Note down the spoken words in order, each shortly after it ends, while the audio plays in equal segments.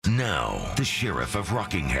now, the Sheriff of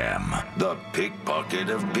Rockingham, the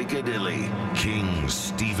Pickpocket of Piccadilly, King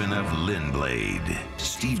Stephen of Lynblade.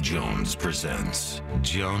 Steve Jones presents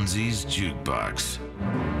Jonesy's Jukebox.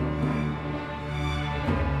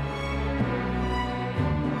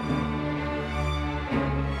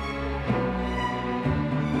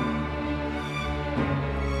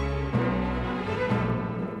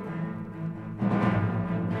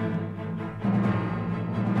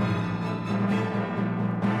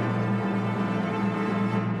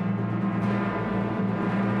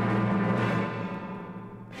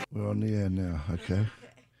 We're on the air now, okay?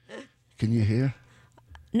 Can you hear?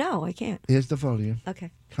 No, I can't. Here's the volume.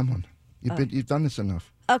 Okay. Come on. You've done this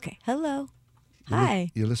enough. Okay. Hello.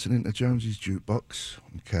 Hi. You're listening to Jonesy's Jukebox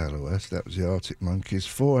on KLOS. That was the Arctic Monkeys.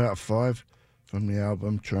 4 out of 5 from the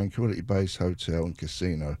album Tranquility Base Hotel and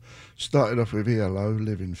Casino. Started off with ELO,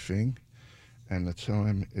 Living Thing. And the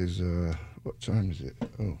time is, what time is it?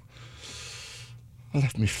 Oh, I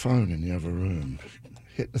left my phone in the other room.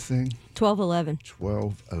 Hit the thing. 12:11.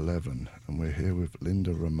 12:11, and we're here with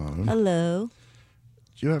Linda Ramone. Hello.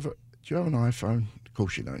 Do you have an iPhone? Of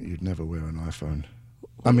course you don't. You'd never wear an iPhone.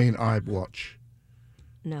 I mean, iWatch.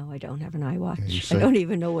 No, I don't have an iWatch. Yeah, I don't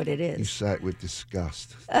even know what it You is. say it with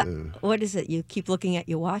disgust. What is it? You keep looking at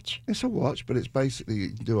your watch? It's a watch, but it's basically you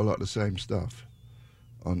can do a lot of the same stuff.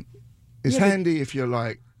 It's Yeah, but- handy if you're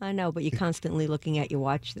like. I know, but you're constantly looking at your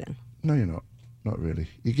watch then. No, you're not. Not really.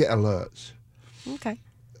 You get alerts. Okay.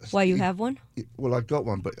 Why, you have one? Well, I got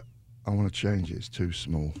one, but I want to change it. It's too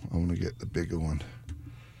small. I want to get the bigger one.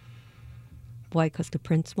 Why, because the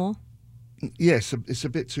print's small? Yes, it's a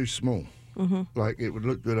bit too small. Mm-hmm. Like, it would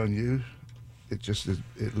look good on you.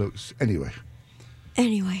 It looks... Anyway.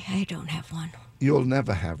 Anyway, I don't have one. You'll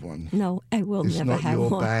never have one. No, I will It's never not have your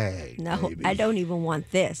one. bag, No, baby. I don't even want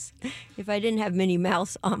this. If I didn't have Minnie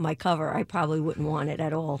Mouse on my cover, I probably wouldn't want it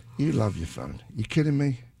at all. You love your phone. You kidding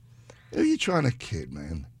me? Who are you trying to kid,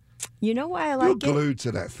 man? You know why I You're like it? glued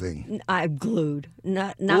to that thing. I'm glued.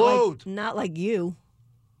 Glued? Not like you.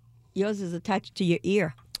 Yours is attached to your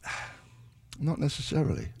ear. Not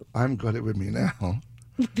necessarily. I haven't got it with me now.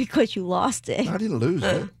 Because you lost it. I didn't lose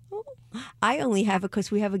it. I only have it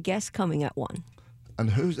because we have a guest coming at 1. And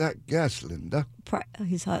who's that guest, Linda?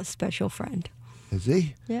 He's a special friend. Is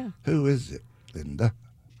he? Yeah. Who is it, Linda?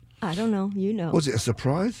 I don't know. You know. Was it a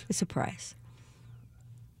surprise? A surprise.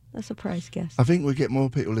 A surprise guest. I think we'd get more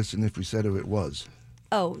people listening if we said who it was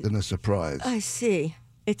Oh, than a surprise. I see.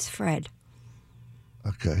 It's Fred.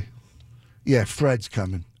 Okay. Yeah, Fred's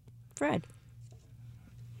coming. Fred.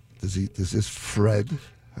 Does this Fred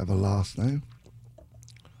have a last name?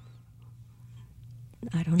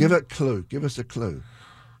 I don't Give know. a clue. Give us a clue.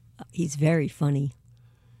 He's very funny.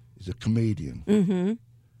 He's a comedian. Mm-hmm.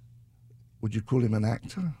 Would you call him an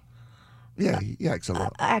actor? Yeah, he acts a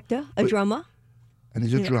lot. Actor. A Wait. drummer. And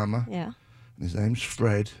he's a drummer. Yeah. And his name's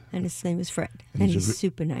Fred. And his name is Fred. And And he's he's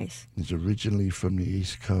super nice. He's originally from the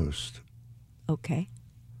East Coast. Okay.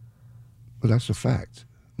 Well, that's a fact.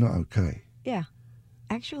 Not okay. Yeah.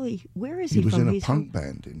 Actually, where is He he was from? in a He's punk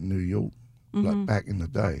band in New York, like back in the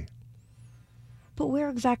day. But where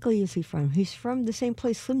exactly is he from? He's from the same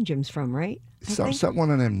place Slim Jim's from, right? I think?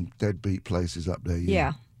 One of them deadbeat places up there.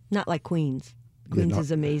 Yeah. Not like Queens. Yeah, Queens not-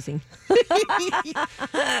 is amazing.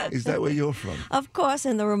 Is that where you're from? Of course,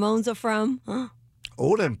 and the Ramones are from.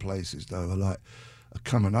 All them places, though, are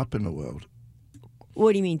coming up in the world.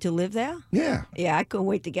 What do you mean, to live there? Yeah. Yeah, I couldn't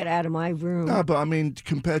wait to get out of my room. No, but I mean,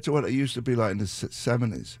 compared to what it used to be like in the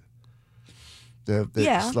 70s, they're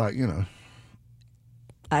Yeah. just like,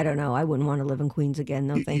 I don't know. I wouldn't want to live in Queens again.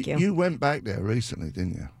 No, thank you. You went back there recently,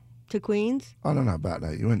 didn't you? To Queens? I don't know about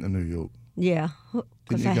that. You went to New York. Yeah,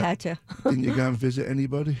 because Didn't I you go- had to. Didn't you go and visit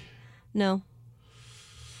anybody? No.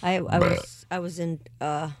 I was in,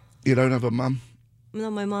 You don't have a mum? no,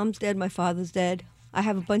 my mom's dead, my father's dead. I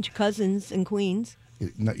have a bunch of cousins in Queens.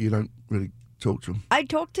 You don't really talk to them? I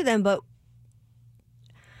talk to them, but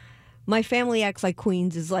my family acts like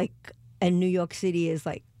Queens is like, and New York City is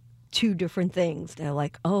like 2 different things. They're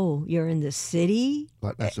like, oh, you're in the city?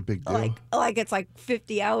 Like, that's a big deal? Like it's like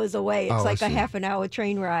 50 hours away. It's Oh, I like a see. half an hour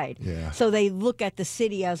train ride. Yeah. So they look at the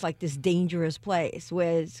city as like this dangerous place,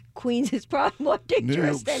 whereas Queens is probably more dangerous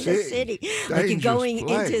York than the City. city. Like you're Dangerous going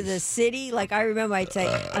into place. the city. Like I remember I'd say,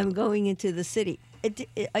 I'm going into the city.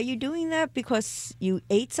 Are you doing that because you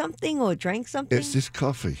ate something or drank something? It's this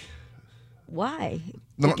coffee. Why?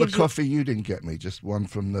 Not It the gives you- coffee you didn't get me, just one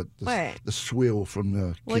from What? the swill from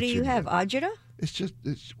the What do kitchen. you have? Ajita? It's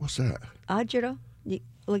what's that? Ajita?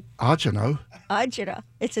 Like I don't know. agita.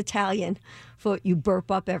 It's Italian for you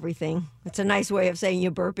burp up everything. It's a nice way of saying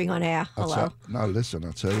you're burping on air. Hello. No, listen,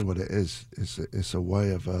 I'll tell you what it is. It's a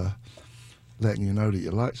way of letting you know that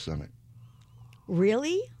you like something.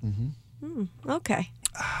 Really? Mm-hmm. Okay.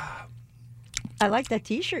 I like that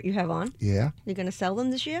T-shirt you have on. Yeah. You're going to sell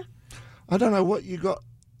them this year? I don't know what you got.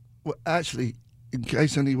 Well, actually, in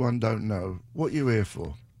case anyone don't know, what you here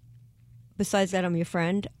for? Besides that, I'm your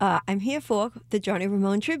friend. I'm here for the Johnny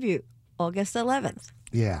Ramone tribute, August 11th.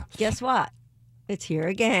 Yeah. Guess what? It's here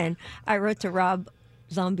again. I wrote to Rob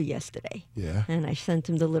Zombie yesterday. Yeah. And I sent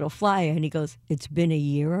him the little flyer, and he goes, "It's been a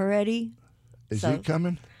year already." Is he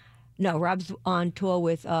coming? No, Rob's on tour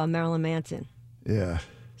with Marilyn Manson. Yeah.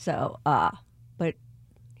 So, but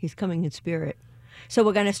he's coming in spirit. So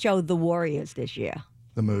we're going to show The Warriors this year.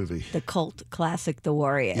 The movie. The cult classic, The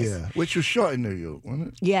Warriors. Yeah, which was shot in New York, wasn't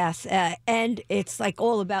it? Yes, and it's like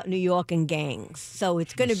all about New York and gangs. So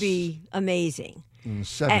it's going to be amazing. In the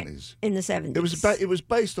 70s. In the 70s. It was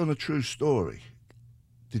based on a true story.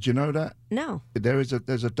 Did you know that? No. There's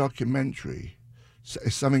a documentary.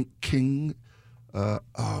 It's something King.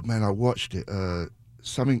 Oh man, I watched it.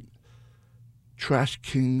 Something Trash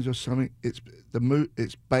Kings or something.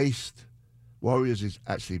 It's based. Warriors is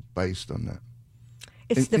actually based on that.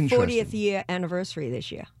 It's the Interesting. 40th year anniversary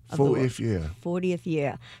this year. 40th year. 40th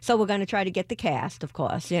year. So we're going to try to get the cast, of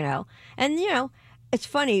course, And, it's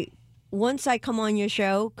funny. Once I come on your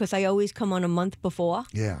show, because I always come on a month before,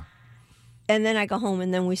 Yeah. and then I go home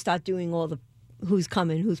and then we start doing all the who's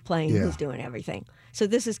coming, who's playing, Yeah. who's doing everything. So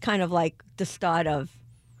this is kind of like the start of,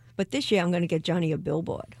 but this year I'm going to get Johnny a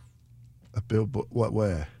billboard. A billboard. What?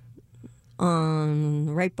 Where?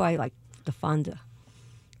 Right by like the Fonda.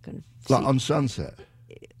 Gonna Like see- on Sunset.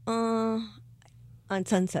 on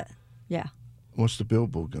Sunset. Yeah. What's the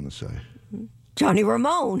billboard gonna say? Johnny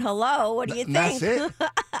Ramone, hello. What do you think? That's it.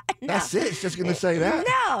 That's it. It's just gonna say that.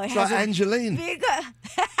 No, it It's like has a Angeline. big.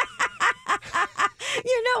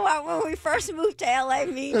 You know what? When we first moved to LA,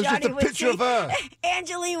 me and There's just Johnny a would picture see of her.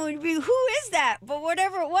 Angeline would be, who is that? But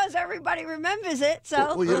whatever it was, everybody remembers it.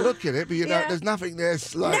 So Well, you look at it, but Yeah. there's nothing there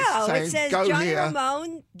like no, saying it says go Johnny here.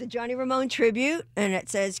 Ramone, the Johnny Ramone tribute, and it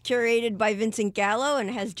says curated by Vincent Gallo, and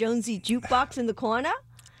it has Jonesy Jukebox in the corner.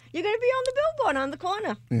 You're going to be on the billboard on the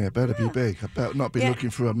corner. Yeah, it better be big. I better not be Yeah. looking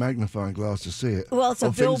through a magnifying glass to see it. Well, it's a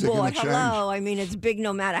Or things are gonna billboard. change. Hello. I mean, it's big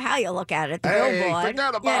no matter how you look at it. The Hey, billboard.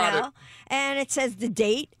 forget about it. And it says the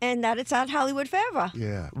date and that it's at Hollywood Forever.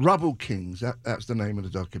 Yeah, Rubble Kings. That's the name of the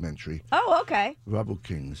documentary. Oh, okay. Rubble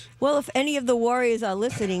Kings. Well, if any of the Warriors are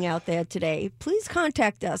listening out there today, please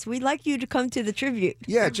contact us. We'd like you to come to the tribute.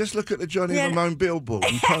 Yeah, just look at the Johnny Yeah. Ramone billboard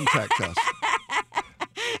and contact us.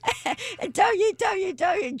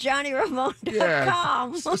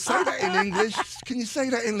 www.johnnyramone.com. So say that in English. Can you say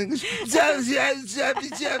that in English?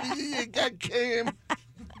 Kim.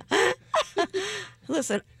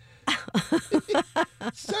 Listen,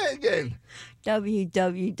 Say it again.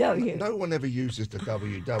 www. No one ever uses the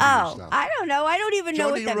WW Oh, stuff. I don't know. I don't even know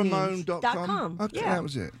what that means. JohnnyRamone.com? Okay, Yeah. that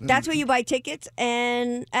was it. That's where you buy tickets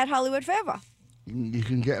and at Hollywood Forever. You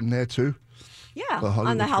can get them there too. Yeah, The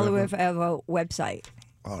on the Hollywood Hollywood Forever website.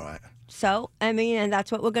 All right. So, I mean, and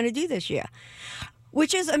that's what we're going to do this year,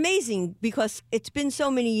 which is amazing because it's been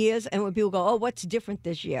so many years, and when people go, oh, what's different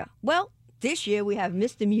this year? Well, this year we have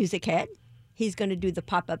Mr. Music Head. He's going to do the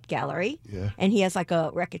pop-up gallery. Yeah. And he has like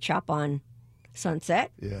a record shop on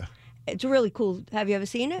Sunset. Yeah. It's really cool. Have you ever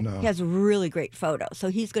seen it? No. He has a really great photo. So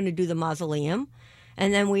he's going to do the mausoleum.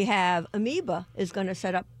 And then we have Amoeba is going to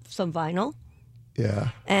set up some vinyl. Yeah.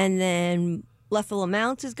 And then Lethal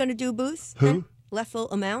Amounts is going to do a booth. Who? And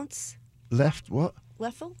Lethal Amounts. Left what?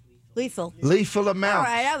 Lethal? Lethal. Lethal amount. All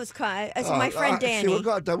right, that was kind. It's my friend Danny. See, I've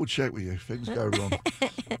got to double check with you. Things go wrong.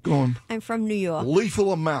 Go on. I'm from New York.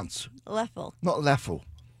 Lethal amounts, Lethal. not lethal.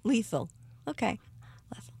 Lethal. Okay.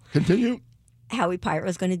 Continue. Howie Pyra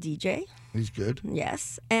is going to DJ. He's good.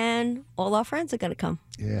 Yes. And all our friends are going to come.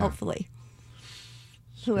 Yeah. Hopefully.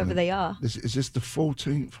 Whoever they are. Is this the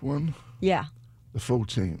 14th one? Yeah. The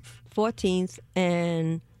 14th. 14th.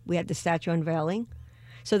 And we had the statue unveiling.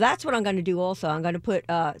 So that's what I'm going to do also. I'm going to put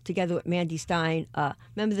together with Mandy Stein,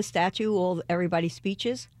 remember the statue, everybody's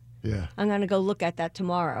speeches? Yeah. I'm going to go look at that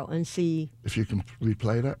tomorrow and see. If you can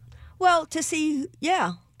replay that. Well, to see,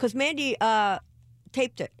 yeah, because Mandy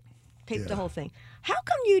taped it, taped the Yeah. whole thing. How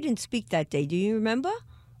come you didn't speak that day? Do you remember?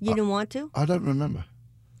 You didn't want to? I don't remember.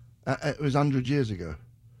 It was 100 years ago.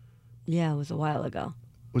 Yeah, it was a while ago.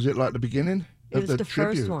 Was it like the beginning It of was the the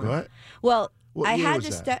tribute, first one. right? Well, What I year had was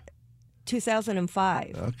this that?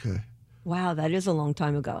 2005. Okay. Wow, that is a long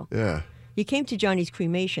time ago. Yeah. You came to Johnny's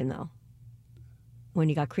cremation, though. when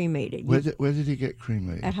he got cremated. Where did he get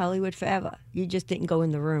cremated? At Hollywood Forever. You just didn't go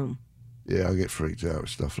in the room. Yeah, I get freaked out with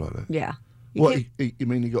stuff like that. Yeah. What, you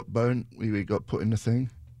mean he got burned? He got put in the thing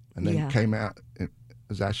and then came out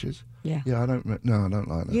as ashes? Yeah. Yeah, I don't like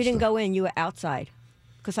that. You didn't go in, you were outside.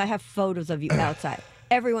 Because I have photos of you outside.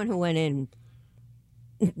 Everyone who went in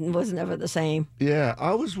was never the same. Yeah,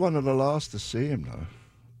 I was one of the last to see him, though,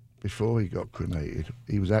 before he got cremated.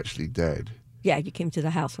 He was actually dead. Yeah, you came to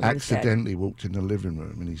the house when he was dead. Accidentally walked in the living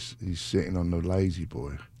room and he's sitting on the lazy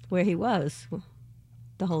boy. Where he was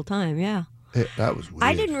the whole time, yeah. That was weird.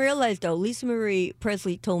 I didn't realize, though, Lisa Marie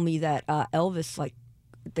Presley told me that Elvis, like,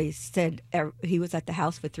 they said he was at the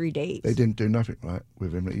house for 3 days. They didn't do nothing right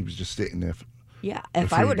with him. He was just sitting there. Yeah,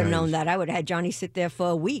 if I would have known that, I would have had Johnny sit there for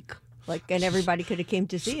a week, and everybody could have came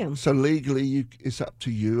to see him. So legally, it's up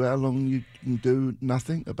to you how long you can do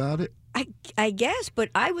nothing about it. I guess, but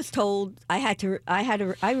I was told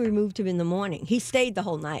I removed him in the morning. He stayed the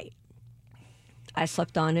whole night. I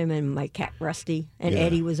slept on him and my cat Rusty, and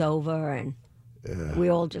Eddie was over, and we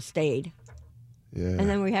all just stayed. Yeah. And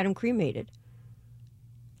then we had him cremated.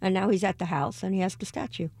 And now he's at the house and he has the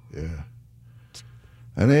statue. Yeah.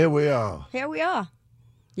 And here we are. Here we are.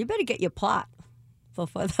 You better get your plot for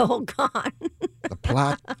the whole con. The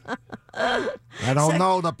plot? I don't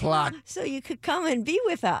know the plot. So you could come and be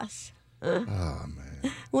with us. Oh,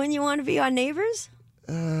 man. When you want to be our neighbors?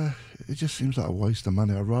 It just seems like a waste of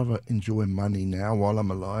money. I'd rather enjoy money now while I'm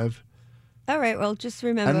alive. All right, well, just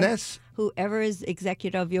remember, whoever is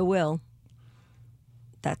executor of your will,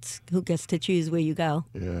 that's who gets to choose where you go.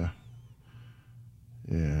 Yeah.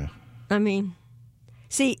 Yeah. I mean,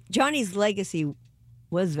 see, Johnny's legacy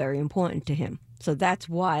was very important to him. So that's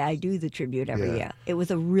why I do the tribute every year. It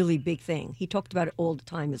was a really big thing. He talked about it all the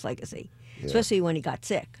time, his legacy, especially when he got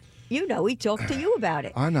sick. You know, he talked to you about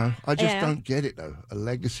it. I know. I just don't get it, though. A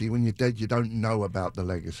legacy, when you're dead, you don't know about the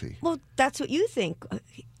legacy. Well, that's what you think.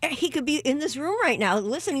 He could be in this room right now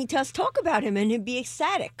listening to us talk about him, and he'd be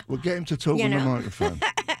ecstatic. We'll get him to talk on the microphone.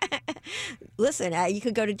 Listen, you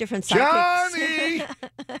could go to different psychics. Johnny!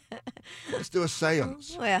 Let's do a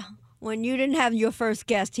seance. Well, when you didn't have your first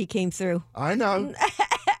guest, he came through. I know.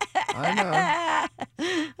 I know.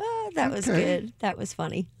 Oh, that was good. That was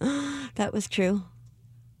funny. That was true.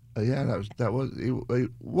 Yeah, that was.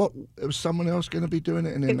 What? It was someone else going to be doing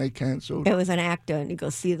it, and then they cancelled. It was an actor, and you go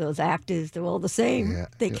see those actors. They're all the same. Yeah,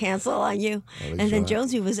 they cancel on you. Oh, and then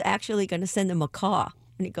Jonesy was actually going to send him a car,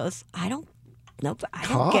 and he goes, "I don't know.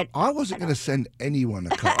 I wasn't going to send anyone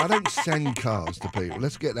a car. I don't send cars to people.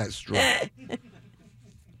 Let's get that straight.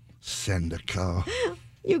 Send a car.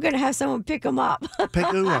 You're going to have someone pick him up. Pick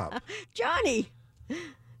who up? Johnny,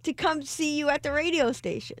 to come see you at the radio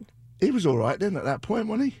station. He was all right then at that point,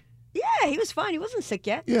 wasn't he? Yeah, he was fine. He wasn't sick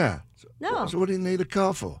yet. Yeah. No. So what did he need a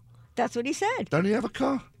car for? That's what he said. Don't he have a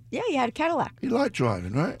car? Yeah, he had a Cadillac. He liked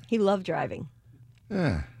driving, right? He loved driving.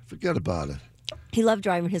 Yeah, forget about it. He loved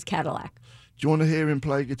driving his Cadillac. Do you want to hear him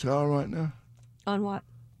play guitar right now? On what?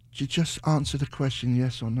 Do you just answer the question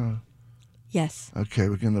yes or no? Yes. Okay,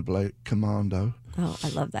 we're going to play Commando. Oh, I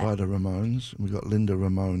love that. By the Ramones. We've got Linda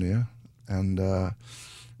Ramone here. And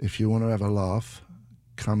if you want to have a laugh,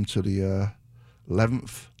 come to the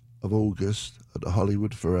 11th of August at the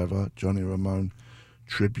Hollywood Forever Johnny Ramone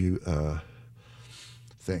tribute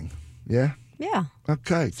thing. Yeah? Yeah.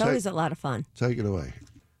 Okay. It's always a lot of fun. Take it away.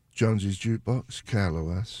 Jonesy's Jukebox,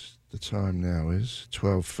 KLOS. The time now is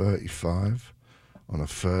 12:35 on a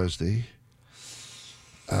Thursday.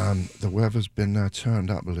 The weather's been turned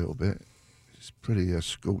up a little bit. It's pretty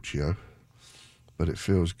scorchio, but it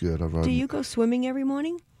feels good. Do you go swimming every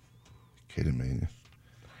morning? Kidding me?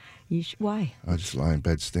 Why? I just lie in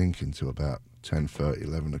bed stinking till about 10:30,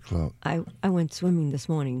 11 o'clock. I went swimming this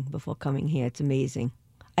morning before coming here. It's amazing.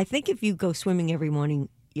 I think if you go swimming every morning,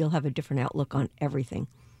 you'll have a different outlook on everything.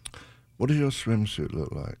 What does your swimsuit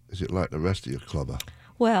look like? Is it like the rest of your clubber?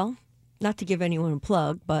 Well, not to give anyone a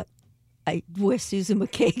plug, but I wear Susan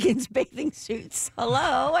McKagan's bathing suits.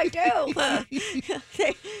 Hello, I do.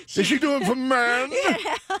 Is she doing for men?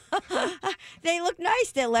 Yeah. They look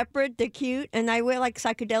nice. They're leopard. They're cute. And I wear like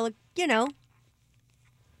psychedelic, bikinis.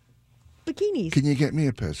 Can you get me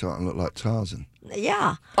a pair so I can look like Tarzan?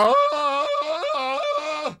 Yeah. Oh!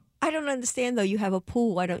 I don't understand, though. You have a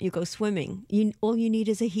pool. Why don't you go swimming? All you need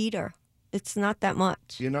is a heater. It's not that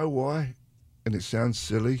much. You know why? And it sounds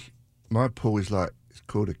silly. My pool is it's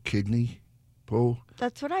called a kidney pool.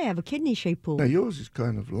 That's what I have, a kidney-shaped pool. No, yours is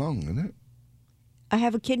kind of long, isn't it? I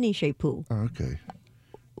have a kidney-shaped pool. Oh, okay.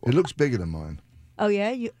 It looks bigger than mine. Oh,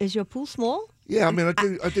 yeah? Is your pool small? Yeah, I mean, I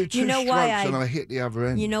do two strokes and I hit the other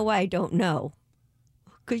end. You know why I don't know?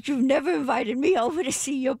 because you've never invited me over to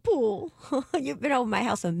see your pool. You've been over my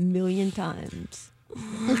house 1,000,000 times.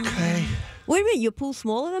 Okay. Wait a minute, your pool's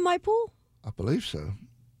smaller than my pool? I believe so.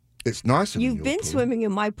 It's nicer than You've your been pool. swimming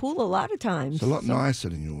in my pool a lot of times. It's a lot nicer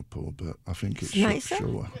than your pool, but I think it's Nicer?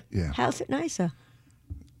 sure. Yeah. How's it nicer?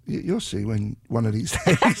 You'll see when one of these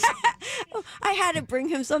days. I had to bring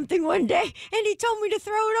him something one day, and he told me to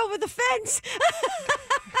throw it over the fence.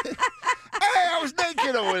 Hey, I was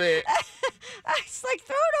naked over there. I was like,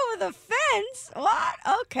 throw it over the fence? What?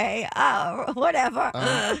 Okay, whatever.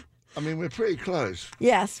 I mean, we're pretty close.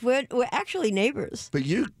 Yes, we're actually neighbors. But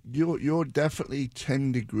you're definitely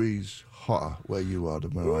 10 degrees hotter where you are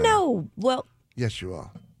than where I am. No, well, Yes, you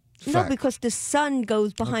are. no, Fact. because the sun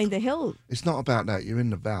goes behind the hill. It's not about that. You're in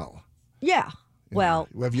the Val. Yeah. Well,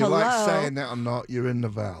 Whether you hello. like saying that or not, you're in the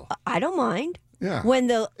Val. I don't mind. Yeah.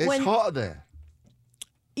 It's when hotter there.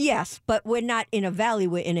 yes, but we're not in a valley.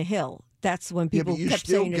 We're in a hill. That's when Yeah, people but you kept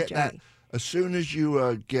still saying get to that. Johnny. As soon as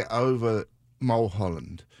you get over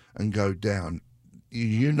Mulholland and go down,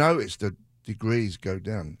 you notice the degrees go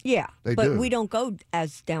down. Yeah, They but do. we don't go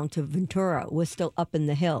as down to Ventura. We're still up in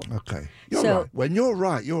the hill. Okay. You're So- right. When you're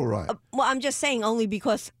right, you're right. Well, I'm just saying only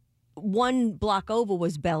because one block over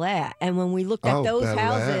was Bel Air, and when we looked at Oh, those Bel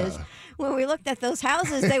houses,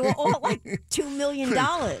 Air. they were all like $2 million.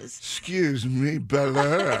 Excuse me,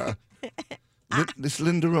 Bella. This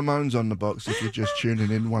Linda Ramone's on the box. If you're just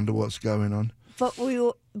tuning in, wonder what's going on. But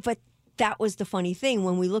that was the funny thing.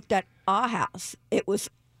 When we looked at our house, it was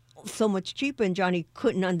so much cheaper, and Johnny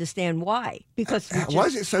couldn't understand why. Because Why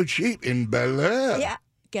is it so cheap in Bel Air? Yeah,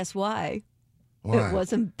 guess why? Why? It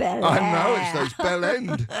wasn't Bel Air. I know it's those Bell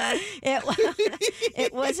End.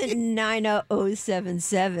 It wasn't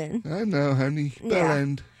 90077. I know, honey. Bell Yeah.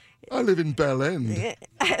 End. I live in Bell End.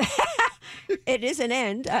 It is an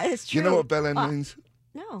end. It's Do true. you know what Bell End means?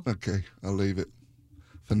 No. Okay, I'll leave it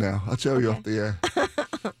for now. I'll tell you off the air.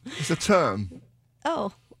 It's a term.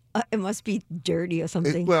 Oh, it must be dirty or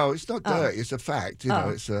something. Well, it's not dirty. It's a fact. You know, Oh.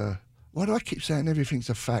 it's a. Why do I keep saying everything's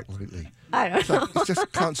a fact lately? I don't It's know. like, it's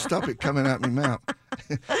just can't stop it coming out my mouth.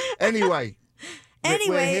 Anyway. we're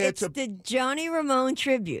Anyway, here it's to the Johnny Ramone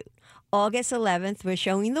tribute. August 11th, we're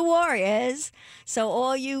showing the Warriors. So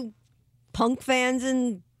all you punk fans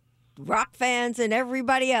and rock fans and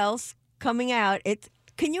everybody else coming out,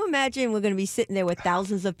 can you imagine we're going to be sitting there with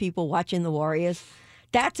thousands of people watching the Warriors?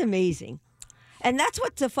 That's amazing. And that's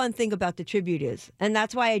what the fun thing about the tribute is. And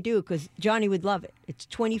that's why I do it, because Johnny would love it. It's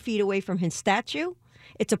 20 feet away from his statue.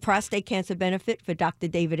 It's a prostate cancer benefit for Dr.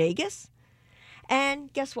 David Agus.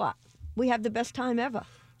 And guess what? We have the best time ever.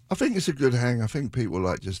 I think it's a good hang. I think people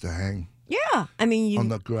like just to hang Yeah. I mean, on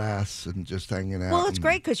the grass and just hanging out. well, it's and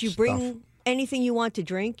great because you stuff. bring anything you want to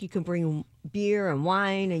drink. You can bring beer and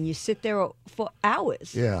wine, and you sit there for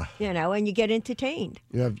hours. Yeah. You know, and you get entertained.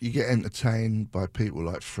 You get entertained by people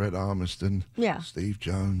like Fred Armisen, Yeah. Steve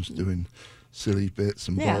Jones doing silly bits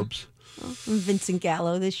and Yeah. bobs. And Vincent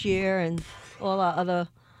Gallo this year, and all our other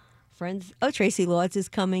friends. Oh, Tracy Lords is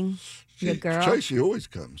coming. Your girl. Tracy always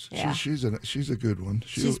comes. Yeah. She's a good one.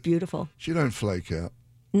 She's beautiful. She don't flake out.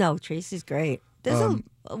 No, Tracy's great. We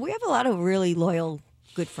have a lot of really loyal,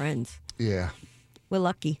 good friends. Yeah. We're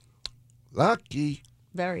lucky. Lucky.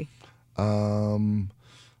 Very.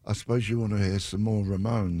 I suppose you want to hear some more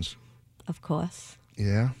Ramones. Of course.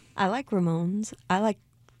 Yeah. I like Ramones. I like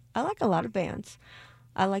a lot of bands.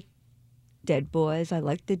 I like Dead Boys. I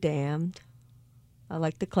like The Damned. I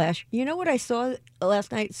like The Clash. You know what I saw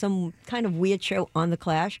last night? Some kind of weird show on The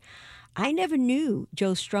Clash. I never knew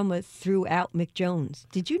Joe Strummer threw out Mick Jones.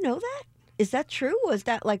 Did you know that? Is that true? Or is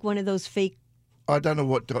that like one of those fake? I don't know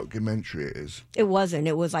what documentary it is. It wasn't.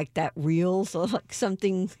 It was like that Reels or like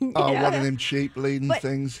something. you Oh, know? one of them cheap leading But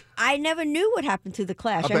things. I never knew what happened to The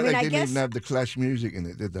Clash. I bet they I didn't guess even have the Clash music in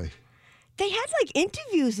it, did they? they had like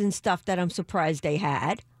interviews and stuff that I'm surprised they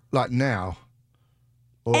had. Like now?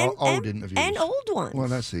 Or old interviews? And old ones. Well,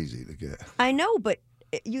 that's easy to get. I know, but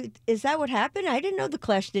is that what happened? I didn't know the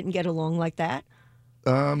Clash didn't get along like that.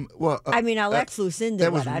 I mean, I'll ex Lucinda.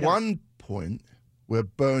 There was but I don't- one point where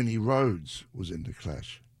Bernie Rhodes was in the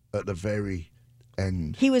Clash at the very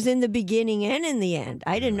end. He was in the beginning and in the end.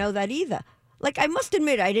 I didn't know that either. Like, I must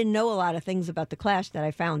admit, I didn't know a lot of things about the Clash that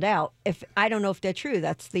I found out. I don't know if they're true.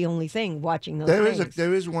 That's the only thing. Watching those things.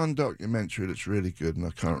 There is one documentary that's really good, and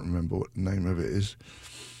I can't remember what the name of it is,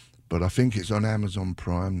 but I think it's on Amazon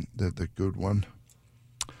Prime. The good one.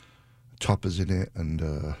 Topper's in it, and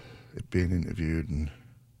it being interviewed, and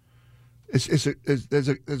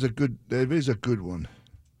there is a good one.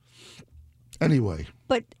 Anyway,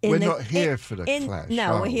 But we're not here for the Clash.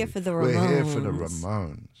 No, are we're here we? for the Ramones. We're here for the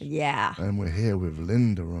Ramones. Yeah. And we're here with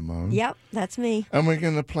Linda Ramone. Yep, that's me. And we're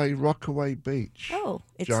going to play Rockaway Beach. Oh,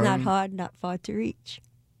 it's Joan? not hard, not far to reach.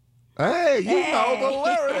 Hey, you know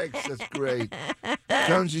the lyrics. That's great.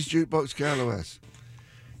 Jonesy's Jukebox, KLOS.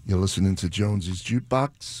 You're listening to Jonesy's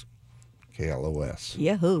Jukebox, KLOS.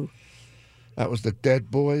 Yahoo! That was the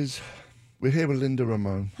Dead Boys. We're here with Linda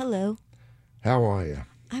Ramone. Hello. How are you?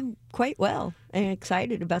 I'm quite well and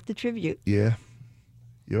excited about the tribute. Yeah?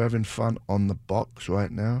 You're having fun on the box right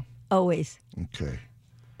now? Always. Okay.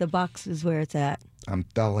 The box is where it's at. I'm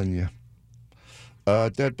telling you.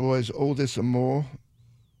 Dead Boys, All This and More.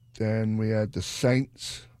 Then we had the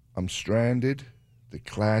Saints, I'm Stranded, The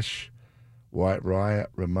Clash, White Riot,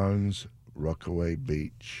 Ramones, Rockaway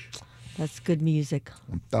Beach. That's good music.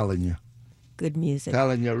 I'm telling you. Good music.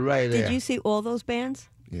 Telling you right there. Did you see all those bands?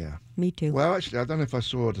 Yeah. Me too. Well, actually, I don't know if I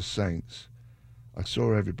saw the Saints. I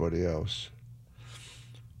saw everybody else.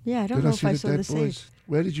 Yeah, I don't Did know I if see I the saw Dead the same. Boys?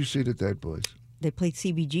 Where did you see the Dead Boys? They played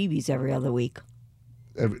CBGBs every other week.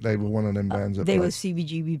 They were one of them bands that They played. were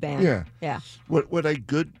CBGB band. Yeah. Yeah. Were they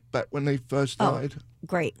good back when they first started?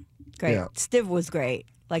 Great. Great. Yeah. Stiv was great.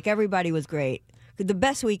 Like everybody was great. The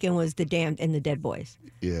best weekend was the Damned and the Dead Boys.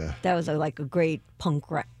 Yeah. That was like a great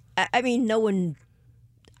punk rock. I mean, no one.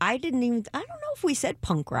 I don't know if we said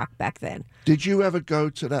punk rock back then. Did you ever go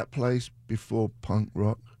to that place before punk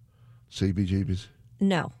rock, CBGB's?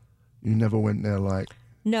 No. You never went there like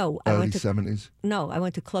No. early 70s? I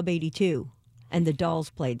went to Club 82 and the Dolls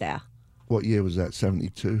played there. What year was that?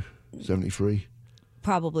 72? 73?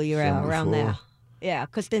 Probably around 74. there. Yeah,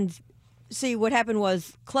 because then, see, what happened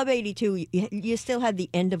was Club 82, you still had the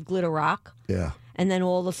end of Glitter Rock. Yeah. And then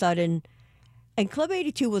all of a sudden, and Club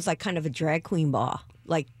 82 was like kind of a drag queen bar.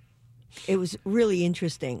 Like, it was really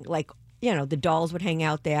interesting. Like, you know, the Dolls would hang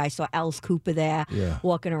out there. I saw Alice Cooper there Yeah.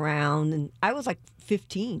 walking around. And I was like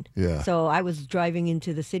 15. Yeah. So I was driving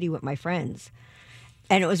into the city with my friends.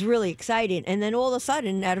 And it was really exciting. And then all of a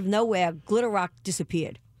sudden, out of nowhere, Glitter Rock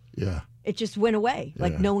disappeared. Yeah. It just went away.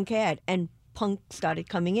 Like, Yeah. no one cared. And punk started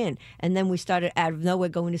coming in. And then we started out of nowhere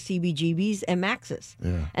going to CBGBs and Max's.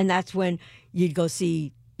 Yeah. And that's when you'd go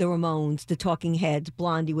see the Ramones, the Talking Heads,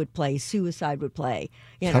 Blondie would play, Suicide would play.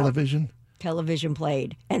 You know, Television? television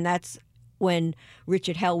played. And that's when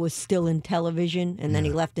Richard Hell was still in television, and then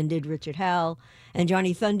he left and did Richard Hell. And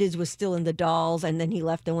Johnny Thunders was still in the Dolls, and then he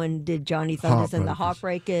left and went and did Johnny Thunders and the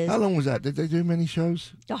Heartbreakers. How long was that? Did they do many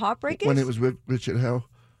shows? The Heartbreakers? When it was with Richard Hell?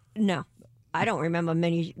 No. I don't remember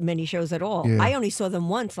many shows at all. Yeah. I only saw them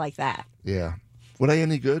once like that. Yeah. Were they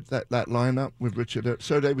any good, that lineup with Richard Hell?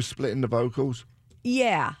 So they were splitting the vocals?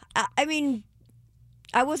 Yeah. I mean,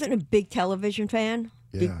 I wasn't a big television fan.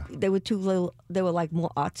 Yeah. They were too little. They were like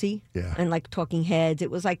more artsy. Yeah. And like Talking Heads.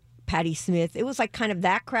 It was like Patti Smith. It was like kind of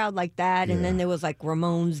that crowd like that. And then Yeah. there was like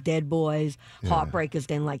Ramones, Dead Boys, Heartbreakers,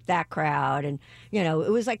 then like that crowd. And, you know,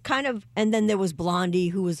 it was like kind of, and then there was Blondie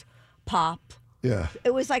who was pop. Yeah.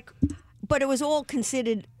 It was like, but it was all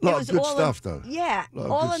considered. Lot it of was good all stuff, though. Yeah, Lot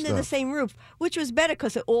of all good under the stuff. same roof, which was better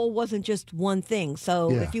because it all wasn't just one thing.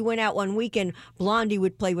 So Yeah. if you went out one weekend, Blondie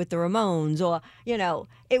would play with the Ramones, or you know,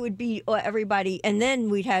 it would be or everybody, and then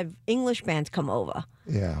we'd have English bands come over.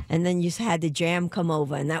 Yeah. And then you had the Jam come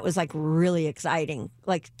over, and that was like really exciting,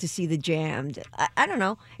 like to see the Jam. I don't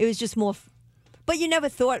know, it was just more. But you never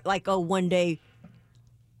thought like, oh, one day,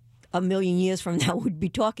 a million years from now, we'd be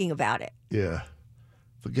talking about it. Yeah.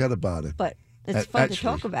 Forget about it. But it's fun to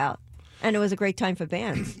talk about. And it was a great time for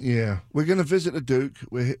bands. Yeah. We're going to visit the Duke.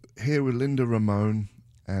 We're here with Linda Ramone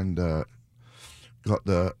and got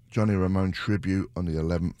the Johnny Ramone tribute on the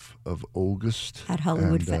 11th of August. At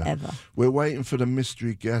Hollywood And, Forever. We're waiting for the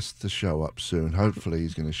mystery guest to show up soon. Hopefully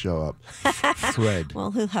he's going to show up. Fred.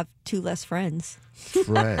 Well, he'll have two less friends.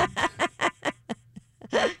 Fred.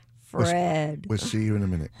 Fred. We'll see you in a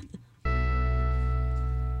minute.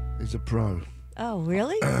 He's a pro. Oh,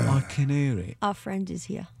 really? I can hear it. Our friend is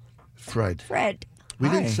here. Fred. Fred. We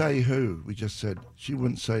Hi. didn't say who. We just said she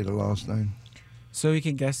wouldn't say the last name. So you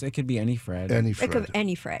can guess it could be any Fred. Any It Fred. could be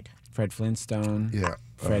any Fred. Fred Flintstone. Yeah.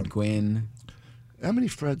 Fred Gwynn. How many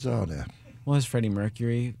Freds are there? Well, there's Freddie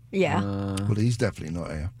Mercury. Yeah. Well, he's definitely not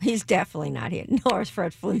here. He's definitely not here. Nor is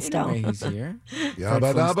Fred Flintstone. Anyway, he's here.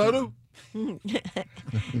 Yabba-dabba-doo.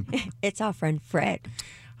 It's our friend Fred.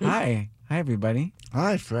 Hi. Hi, everybody.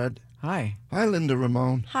 Hi, Fred. Hi. Hi, Linda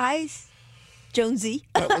Ramone. Hi, Jonesy.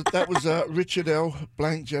 That was Richard L.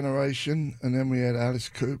 Blank Generation, and then we had Alice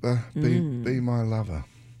Cooper, Be My Lover.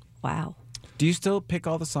 Wow. Do you still pick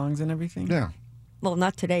all the songs and everything? Yeah. Well,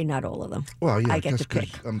 not today, not all of them. Well, yeah, I get to just 'cause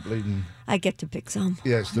pick. I'm bleeding. I get to pick some.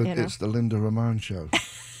 Yeah, it's you know. the Linda Ramone show.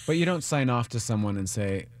 But you don't sign off to someone and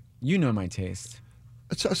say, "You know my taste."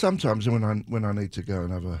 Sometimes when I need to go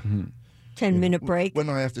and have a 10-minute break. when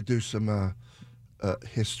I have to do some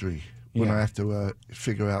history, when Yeah. I have to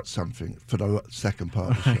figure out something for the second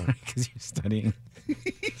part of the show. Because you're studying.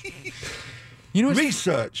 You know,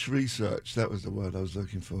 Research. That was the word I was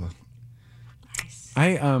looking for.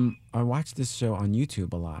 I watch this show on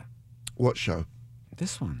YouTube a lot. What show?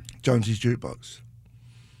 This one, Jonesy's Jukebox.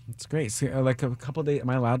 it's great. So, like a couple days, am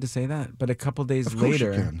I allowed to say that? But a couple days Of course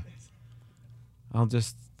later, you can.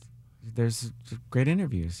 there's great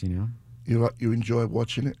interviews. You know, You enjoy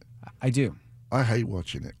watching it? I do. I hate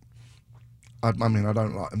watching it. I mean,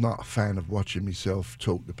 I'm not a fan of watching myself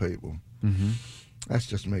talk to people. Mm-hmm. That's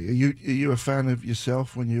just me. Are you a fan of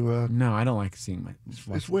yourself when you? No, I don't like seeing my.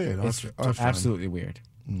 It's weird. It's I find. absolutely weird.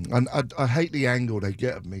 And I hate the angle they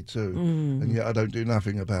get of me too, and yet I don't do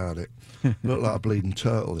nothing about it. Look like a bleeding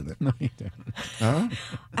turtle in it. No, you don't. Huh?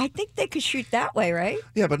 I think they could shoot that way, right?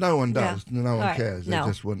 Yeah, but no one does. Yeah. No one All right. cares. They No,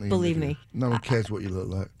 just want the believe interview. me. No one cares what you look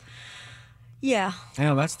like. Yeah. I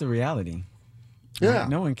know that's the reality. Yeah.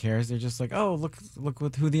 No one cares. They're just like, oh, look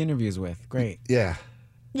with who the interview is with. Great. Yeah.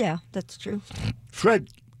 Yeah, that's true. Fred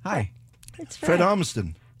Hi. It's Fred Fred.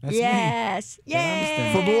 Armiston That's Yes. Fred Armiston.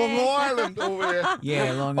 Yay. from Long Island over here. me.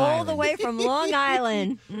 Yeah, Long All Island. the way from Long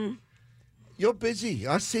Island. You're busy.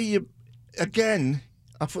 I see you again.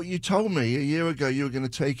 I thought you told me a year ago you were going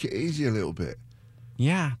to take it easy a little bit.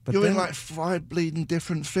 Yeah, but You're then in like 5 bleeding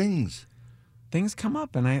different things. things come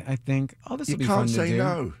up, and I think, oh, this You will be can't fun to say do.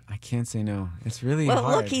 no. I can't say no. It's really Well,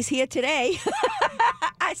 hard. look, he's here today.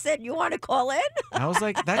 I said, you want to call in? I was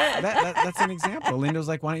like, that's an example. Linda was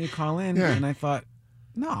like, why don't you call in? Yeah. And I thought,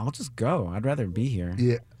 no, I'll just go. I'd rather be here.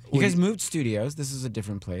 Yeah. You Well, guys moved studios. This is a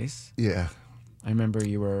different place. Yeah. I remember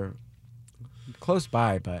you were close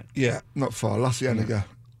by, but Yeah. Not far. La Cienega.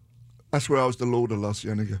 That's where I was the Lord of La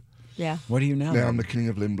Cienega. Yeah. what are you now? Now I'm the King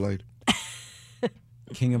of Lindblade.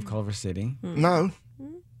 King of Culver City. No.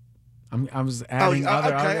 I was adding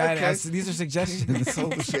other. okay. These are suggestions.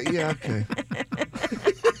 Culver City. Yeah, okay.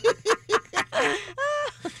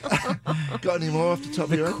 Got any more off the top of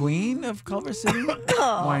The your head? Queen of Culver City?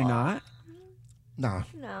 Why not? No.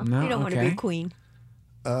 No, No, you don't want to be okay. a queen.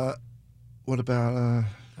 What about?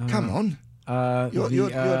 Come on. You're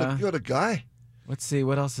the guy. Let's see.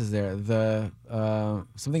 What else is there? The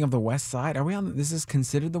something of the West Side. Are we on? This is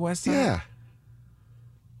considered the West Side. Yeah.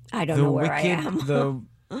 I don't The know where I wicked, am.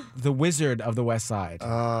 the Wizard of the West Side.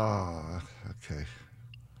 Ah, okay.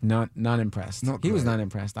 Not impressed. Not He was great. not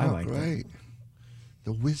impressed. I Not liked it. great.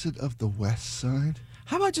 The Wizard of the West Side.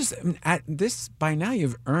 How about just at this? By now,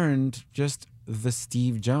 you've earned just the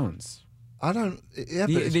Steve Jones. I don't. Yeah, but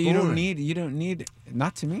You, it's you don't boring. need. You don't need.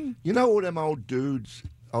 Not to me. You know all them old dudes,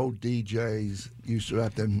 old DJs used to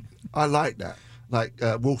have them. I like that. Like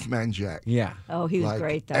Wolfman Jack. Yeah. Oh, he was like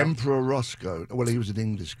great, though. Emperor Roscoe. Well, he was an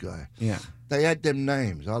English guy. Yeah. They had them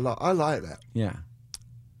names. I like that. Yeah.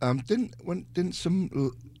 Didn't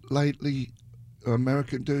some lately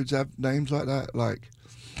American dudes have names like that? Like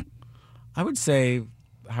I would say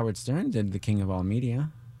Howard Stern did the King of All Media.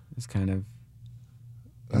 It's kind of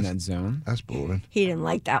in that zone. that's boring. He didn't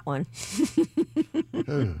like that one.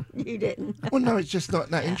 Who? You didn't. Well, no, it's just not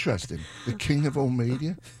that interesting. The King of All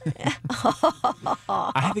Media.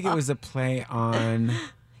 I think it was a play on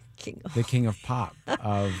King. the King of Pop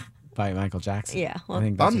by Michael Jackson. Yeah, well- I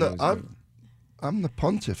think that's I'm what it was. I'm the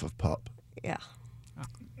pontiff of pop. Yeah.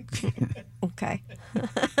 Okay.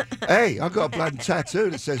 Hey, I got a bloody tattoo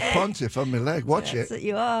that says pontiff on my leg. Watch That's it. what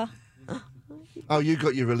you are. Oh, you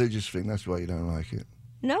got your religious thing. That's why you don't like it.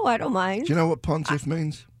 No, I don't mind. Do you know what pontiff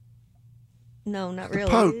means? No, not The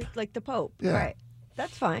really. Pope. Like the Pope. Yeah. Right.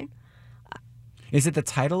 That's fine. Is it the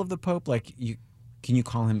title of the Pope? Like, can you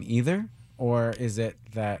call him either? Or is it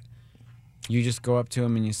that you just go up to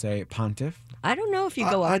him and you say pontiff? I don't know if you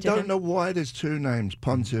go up I to don't him. know why there's two names,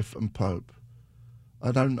 pontiff and pope.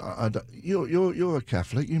 I don't. You're a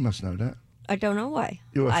Catholic. You must know that. I don't know why.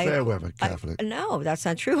 You're a I- fair weather Catholic. No, that's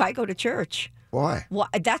not true. I go to church. Why? Why,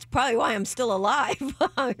 that's probably why I'm still alive.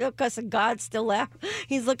 Because God's still there.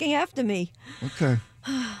 He's looking after me. Okay.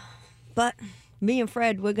 But me and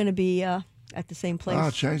Fred, we're going to be at the same place. Oh,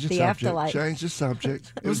 change the subject. afterlife. Change the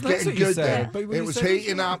subject. It was was nice getting what you good said, there. but when It you was said it was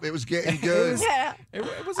heating up. It was getting good. Yeah. It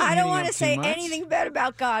wasn't I don't heating want up to say too much. anything bad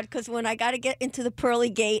about God because when I got to get into the pearly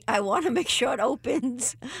gate, I want to make sure it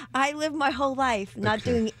opens. I live my whole life not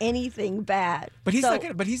Okay. doing anything bad. But he's So- not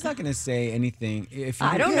gonna. But he's not gonna say anything. If you,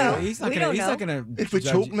 I don't know. He's not We gonna. don't He's know. not gonna. If we're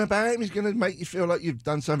judge talking you. about him, he's going to make you feel like you've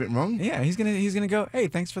done something wrong. Yeah, he's gonna go. Hey,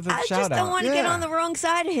 thanks for the I shout just don't out want to get Yeah. on the wrong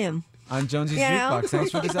side of him. on Jonesy's You know? Jukebox.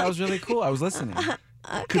 Thanks for this. That was really cool. I was listening.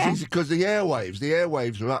 Okay. Because the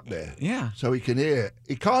airwaves are up there. Yeah. So he can hear.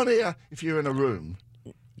 He can't hear if you're in a room.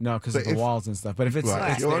 No, because of But the if- walls and stuff. But if it's,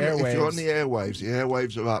 Right. it's If the you're on airwaves, the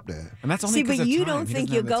airwaves are up there. and that's only See, 'cause but of you time. don't He think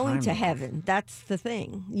doesn't you're have the going time to limit. heaven. That's the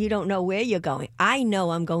thing. You don't know where you're going. I know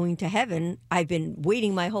I'm going to heaven. I've been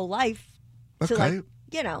waiting my whole life to, Okay. like,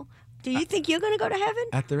 you know. Do you think you're going to go to heaven?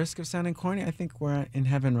 At the risk of sounding corny, I think we're in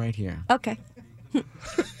heaven right here. Okay.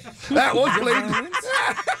 That was bleeding.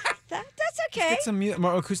 That's okay. Get some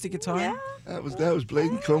more acoustic guitar. Yeah. that was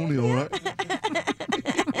bleeding corny, all right.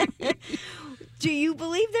 Do you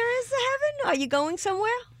believe there is a heaven? Are you going somewhere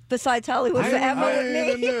besides Hollywood forever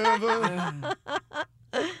with me?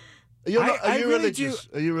 Are I you really religious?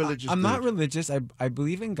 do- Are you religious? I'm not dude? religious. I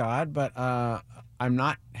believe in God, but I'm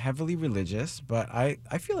not heavily religious. But I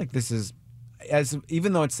feel like this is,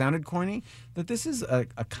 even though it sounded corny, that this is a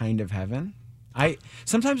kind of heaven. I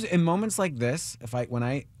sometimes in moments like this,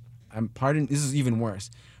 this is even worse.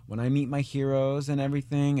 When I meet my heroes and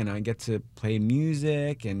everything, and I get to play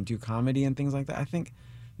music and do comedy and things like that, I think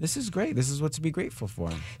this is great. This is what to be grateful for.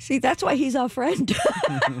 See, that's why he's our friend.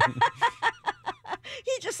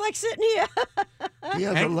 He just likes sitting here. He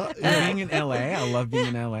has a lot. And being in LA, I love being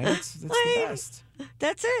in LA. It's the best.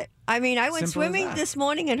 That's it. I mean, I went Simple as swimming that. this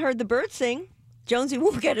morning and heard the birds sing. Jonesy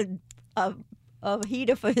won't get a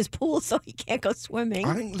heater for his pool, so he can't go swimming.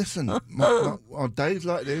 I think. Listen, on days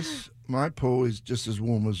like this, my pool is just as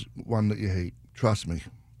warm as one that you heat. Trust me.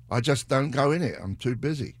 I just don't go in it. I'm too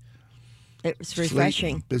busy. It's Sleeping.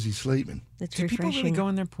 refreshing. Busy sleeping. It's Do people refreshing. really go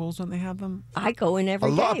in their pools when they have them? I go in A every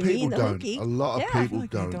day. lot of Me people and the don't. hooky. A lot of Yeah. I people feel like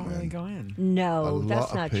they don't, really man. go in. A No, lot that's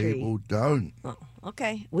of not people true. don't. Oh,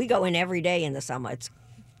 okay. We go in every day in the summer. It's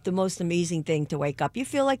the most amazing thing to wake up. You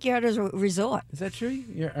feel like you're at a resort. Is that true?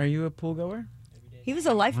 Are you a pool goer? He was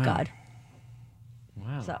a lifeguard.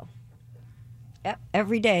 Wow. So, yep,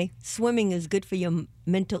 every day. Swimming is good for your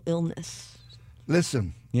mental illness.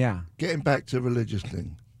 Listen, Yeah. getting back to religious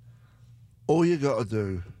thing. All you got to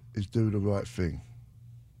do is do the right thing.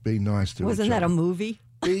 Be nice to Wasn't each that other. a movie?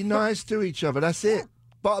 Be nice to each other. That's it.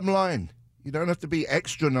 Bottom line. You don't have to be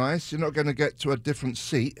extra nice. You're not going to get to a different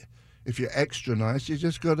seat if you're extra nice. You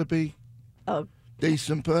just got to be Oh,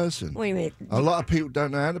 decent person. what do you mean? A lot of people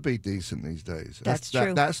don't know how to be decent these days. That's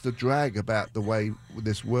true. That's the drag about the way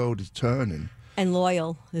this world is turning. And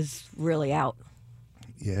loyal is really out.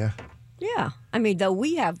 Yeah. Yeah. I mean, though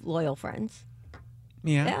we have loyal friends.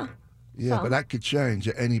 Yeah. Yeah. Yeah, So- but that could change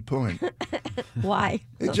at any point. Why?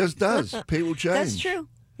 It just does. People change. That's true.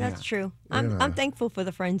 That's true. I'm know. thankful for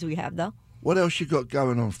the friends we have, though. What else you got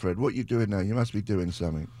going on, Fred? What you doing now? You must be doing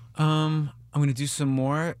something. I'm gonna do some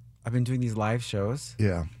more. I've been doing these live shows,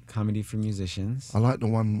 Yeah. comedy for musicians. I like the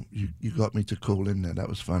one you got me to call in there. That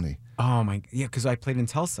was funny. Oh my, yeah, because I played in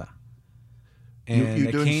Tulsa. You And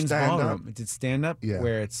at doing Kane's stand-up? Ballroom, it did stand up Yeah.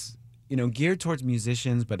 where it's geared towards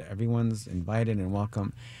musicians, but everyone's invited and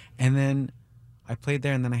welcome. And then I played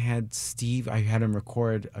there, and then I had Steve. I had him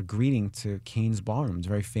record a greeting to Kane's Ballroom, it's a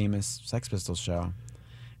very famous Sex Pistols show,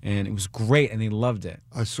 and it was great, and they loved it.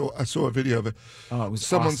 I saw a video of it. Oh, it was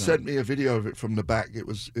Someone awesome. sent me a video of it from the back. It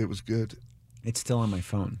was good. It's still on my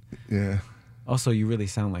phone. Yeah. Also, you really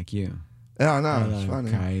sound like you. Yeah, I know. It's Hello,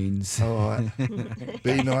 funny. Kanes. All right.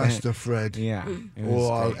 Be nice to Fred. Yeah. It was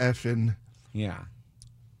Or I'll great. effing Yeah.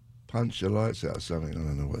 punch your lights out or something. I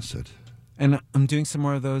don't know what I said. And I'm doing some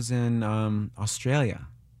more of those in Australia.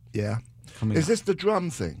 Yeah. Coming Is up. this the drum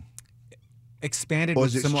thing? Expanded Or with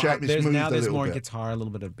is it some more. it's moved a There's little more bit? guitar, a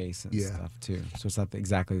little bit of bass and Yeah. stuff too. So it's not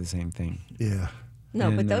exactly the same thing. Yeah. No,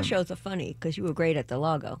 but And, those shows are funny because you were great at the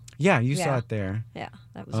logo. Yeah, you saw Yeah. it there. Yeah,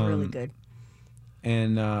 that was really Um, good.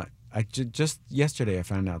 And just yesterday I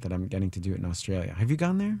found out that I'm getting to do it in Australia. Have you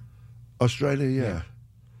gone there? Australia, yeah.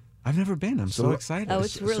 I've never been. I'm so lo- excited. Oh,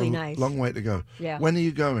 it's really a nice. long way to go. Yeah. When are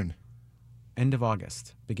you going? End of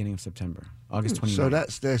August, beginning of September. August 29th. So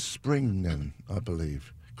that's their spring then, I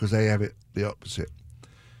believe, because they have it the opposite.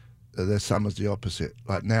 Their summer's the opposite.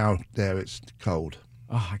 Like now, there it's cold,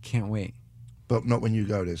 Oh, I can't wait. but not when you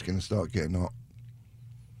go there. It's going to start getting hot.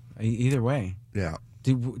 Either way. Yeah.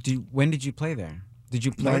 When did you play there? Did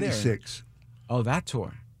you play there? 96. Oh, that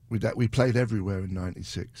tour. We played everywhere in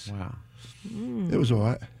 96. Wow. It was all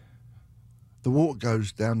right. The water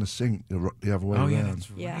goes down the sink the other way Oh around. yeah, that's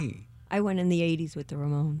Yeah. right. I went in the 80s with the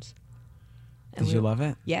Ramones. And Did you we- love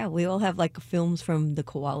it? Yeah, we all have like films from the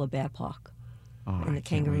Koala Bear Park Oh, and I the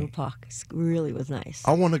can't Kangaroo wait. Park. It really was nice.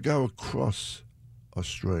 I want to go across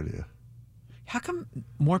Australia How come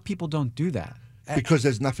more people don't do that? because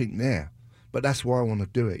there's nothing there. But that's why I want to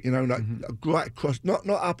do it. You know, like Mm-hmm. right across, not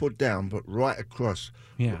up or down, but right across,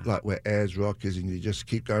 Yeah. like where Ayers Rock is, and you just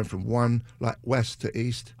keep going from one, like west to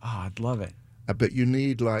east. Oh, I'd love it. But you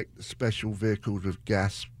need like special vehicles with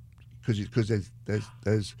gas because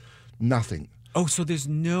there's nothing. Oh, so there's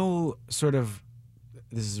no sort of.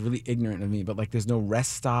 This is really ignorant of me, but like there's no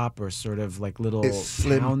rest stop or sort of like little It's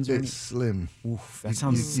slim. towns. Or It's slim. Oof, that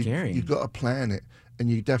sounds scary. You've got to plan it, and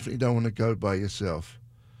you definitely don't want to go by yourself.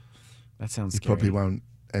 That sounds You scary. probably won't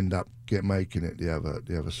end up making it the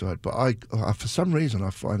other side. But I for some reason I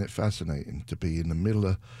find it fascinating to be in the middle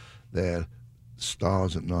of there,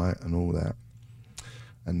 stars at night and all that,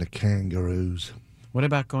 and the kangaroos. What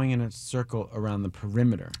about going in a circle around the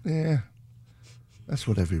perimeter? Yeah, that's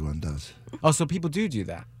what everyone does. Oh, so people do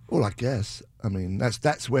that. Well, I guess. I mean,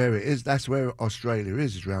 that's where it is. That's where Australia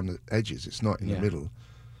is around the edges. It's not in the middle.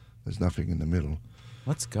 There's nothing in the middle.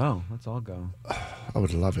 Let's go. Let's all go. I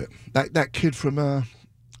would love it. That kid from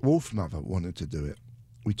Wolf Mother wanted to do it.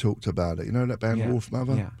 We talked about it. You know that band Yeah. Wolf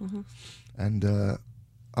Mother? Yeah. And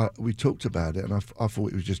we talked about it, and I thought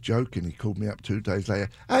he was just joking. He called me up 2 days later.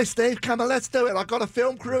 Hey, Steve, come on, let's do it. I got a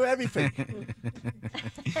film crew, everything.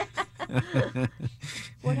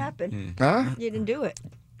 What happened? Huh? You didn't do it.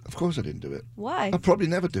 Of course I didn't do it. Why? I'll probably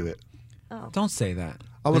never do it. Don't say that.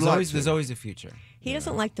 I would there's like always to. there's always a future. He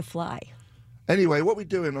doesn't like to fly. Anyway, what we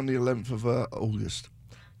doing on the 11th of August?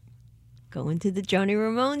 Going to the Johnny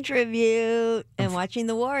Ramone tribute and watching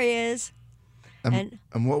the Warriors. And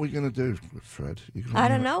And what are we going to do with Fred? You got I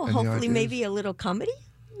don't any- know. any Hopefully, ideas? maybe a little comedy.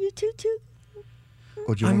 You two too.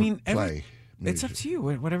 Or do you I want mean, to play? it's up music? to you.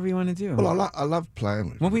 Whatever you want to do. Well, I love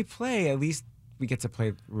playing with when you. we play, at least we get to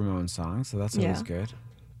play Ramon songs, so that's always Yeah. good.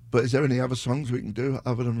 But is there any other songs we can do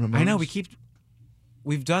other than Ramones? I know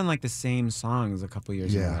we've done like the same songs a couple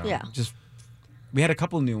years Yeah. ago. Yeah. Just we had a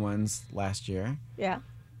couple new ones last year. Yeah.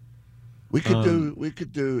 We could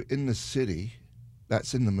do In the City.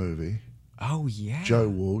 That's in the movie. Oh yeah. Joe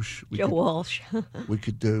Walsh. Joe Walsh. We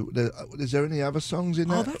could do. Is there any other songs in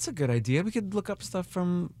Oh, that? that's a good idea. We could look up stuff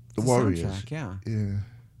from The Warriors. soundtrack, Yeah. Yeah.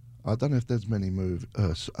 I don't know if there's many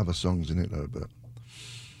other songs in it though, but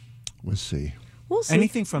we'll see. We'll see.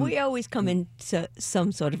 Anything from- We always come into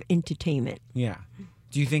some sort of entertainment. Yeah.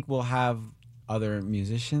 Do you think we'll have other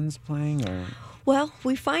musicians playing or? Well,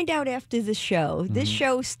 we find out after the show. This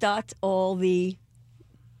show starts all the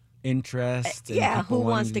Interest. and yeah, people who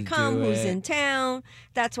wants to wanting come, do who's it. in town.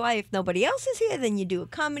 That's why if nobody else is here, then you do a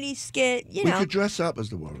comedy skit. You We know, could dress up as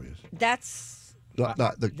the Warriors. that's Like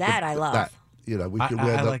that I love. We I- could I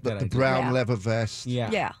wear like that the idea. brown Yeah. leather vest,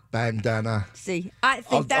 Yeah. yeah. bandana. See, I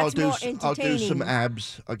think that's more I'll entertaining. do some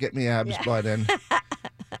abs. I'll get me abs Yeah. by then.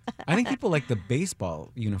 I think people like the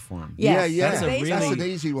baseball uniform. Yes, yeah. That's a baseball. That's really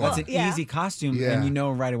an easy one. That's an Yeah. easy costume, Yeah. and you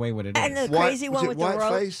know right away what it is. And the crazy one was with it the white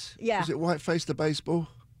rope. face? Yeah. Was it white face the baseball?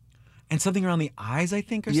 And something around the eyes, I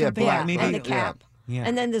think, or Yeah, something. black, Maybe. and the yeah. cap. Yeah.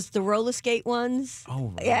 And then there's the roller skate ones. Oh,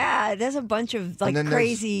 right. Yeah, there's a bunch of like then there's-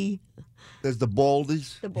 crazy. There's the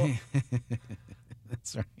baldies. The ball.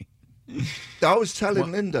 That's right. I was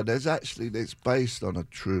telling Linda, it's based on a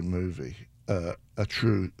true movie, a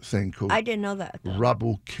true thing called I didn't know that. Though.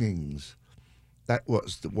 Rubble Kings. That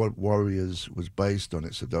what Warriors was based on.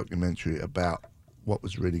 It's a documentary about what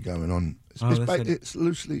was really going on. Oh, that's it. It's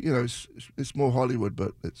loosely, it's more Hollywood,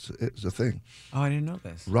 but it's a thing. Oh, I didn't know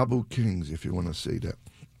this. Rubble Kings, if you want to see that.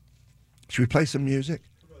 Should we play some music?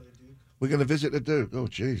 We're going to visit the Duke. Oh,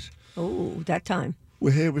 jeez. Oh, that time.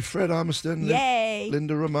 We're here with Fred Armiston, Yay.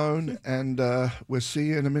 Linda Ramone, and we'll see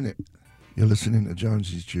you in a minute. You're listening to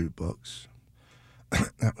Jonesy's Jukebox.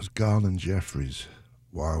 That was Garland Jeffries,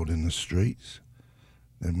 Wild in the Streets.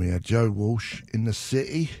 Then we had Joe Walsh, In the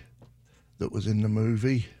City, that was in the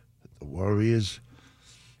movie, The Warriors.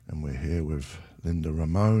 And we're here with Linda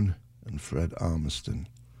Ramone and Fred Armiston.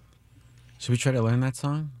 Should we try to learn that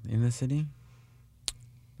song in the city?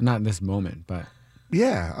 Not in this moment, but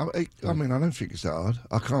Yeah, I mean, I don't think it's that hard.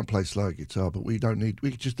 I can't play slide guitar, but we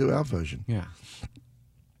could just do our version yeah.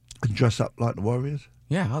 and dress up like the Warriors.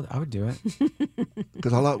 Yeah, I would do it.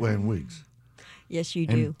 Because I like wearing wigs, Yes, you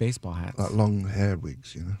And do. baseball hats. like long hair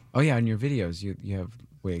wigs, Oh, yeah, in your videos, you have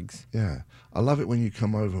wigs. Yeah, I love it when you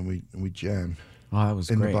come over and we jam Oh, that was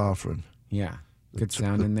in great. the bathroom. Yeah. Good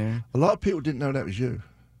sound in there. A lot of people didn't know that was you.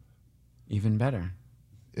 Even better.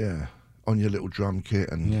 Yeah, on your little drum kit,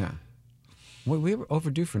 and Yeah. We were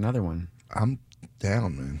overdue for another one. I'm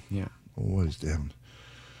down, man. Yeah. Always down.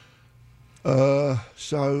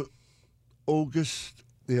 So August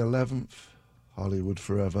the 11th, Hollywood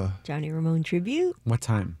Forever. Johnny Ramone tribute. What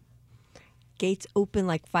time? Gates open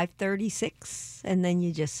like 5:36, and then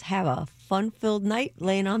you just have a fun-filled night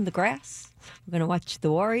laying on the grass. We're gonna watch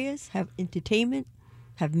the Warriors, have entertainment,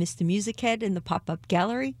 have Mr. Music Head in the pop-up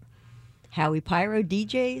gallery, Howie Pyro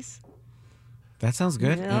DJs. That sounds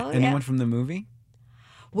good. Oh, Anyone yeah. from the movie?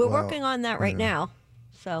 We're Well, working on that right now.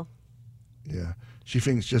 So, Yeah. She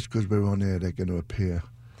thinks just because we're on air, they're going to appear.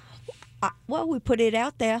 well, we put it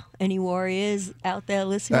out there. Any warriors out there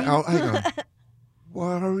listening? Oh, hang on.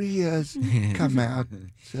 Warriors, come out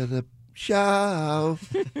to the show.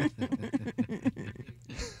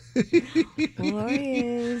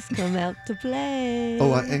 Warriors, come out to play.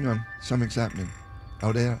 Oh, hang on. Something's happening.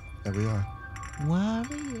 Oh, there we are.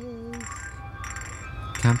 Warriors,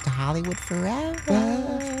 come to Hollywood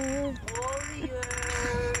forever.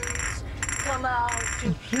 Come out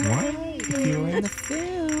to play. If you're in the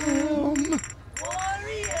film.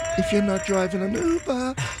 If you're not driving an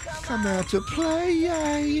Uber, come out to play.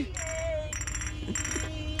 Yay.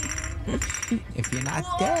 If you're not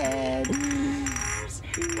dead.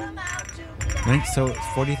 Right, so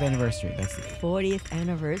 40th anniversary. That's it. 40th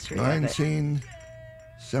anniversary of it.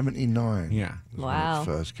 1979. Yeah. was Wow. when it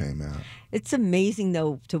first came out. It's amazing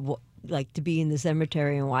though to be in the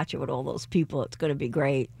cemetery and watch it with all those people. It's going to be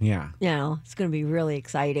great. Yeah. You know, it's going to be really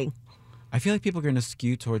exciting. I feel like people are going to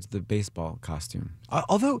skew towards the baseball costume.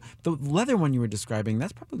 Although the leather one you were describing,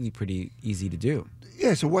 that's probably pretty easy to do.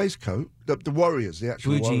 Yeah, it's a waistcoat. The Warriors, the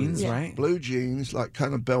actual Blue Warriors. jeans, right? Blue jeans, like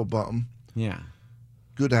kind of bell bottom, Yeah.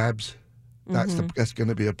 good abs. That's that's going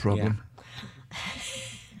to be a problem.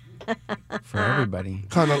 Yeah. For everybody.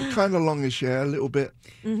 Kind of longish hair, a little bit.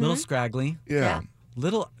 Little scraggly. Yeah.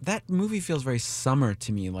 Little. That movie feels very summer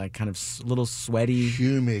to me, like kind of little sweaty,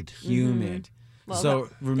 Humid. humid. Well, So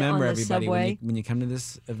remember, on the everybody, subway. when you come to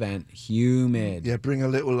this event, humid. Yeah, bring a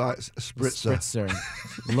little like spritzer.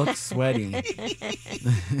 Look sweaty.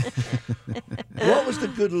 What was the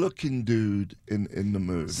good-looking dude in the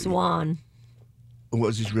movie? Swan. What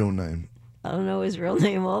was his real name? I don't know his real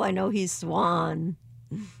name. All I know he's Swan.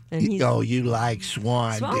 And he's Oh, you like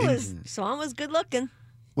swine? Swan was good looking.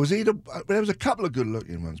 Was he the? There was a couple of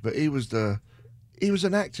good-looking ones, but he was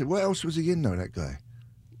an actor. What else was he in though? That guy.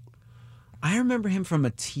 I remember him from a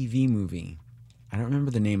TV movie. I don't remember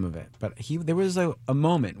the name of it, but there was a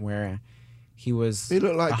moment where he was. He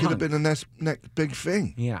looked like a could have hunk. been the next big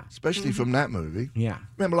thing. Yeah. Especially from that movie. Yeah.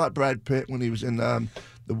 Remember, like Brad Pitt when he was in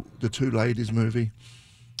the Two Ladies movie.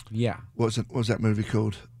 Yeah. What was that movie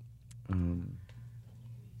called?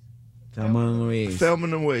 Thelma and Louise. Thelma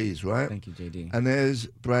and Louise, right? Thank you, JD. And there's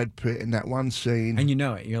Brad Pitt in that one scene. And you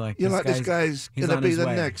know it. You're like, this guy's he's gonna on be his the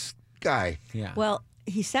way. next guy. Yeah. Well,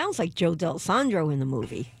 he sounds like Joe Del Sandro in the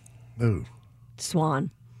movie Ooh.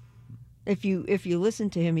 Swan. If you listen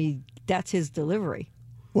to him, that's his delivery.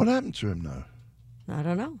 What happened to him though? I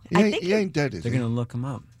don't know. He ain't dead, is They're he? gonna look him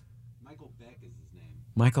up. Michael Beck is his name.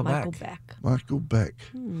 Michael Michael Beck. Beck. Michael Beck.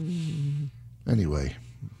 Anyway,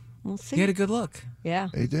 We'll see. He had a good look. Yeah.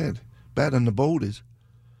 he did. Better than the Baldies.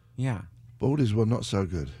 Yeah. Baldies were not so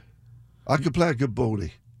good. I could play a good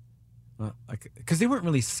Baldy. Well, because they weren't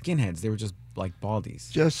really skinheads. They were just like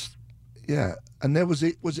baldies. Just yeah. And there was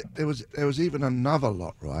even another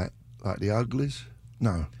lot, right? Like the Uglies.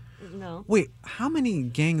 No. No. Wait, how many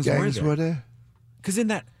gangs Gangs were were there? there? Because in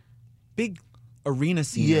that big arena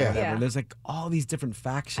scene Yeah. or whatever, Yeah. there's like all these different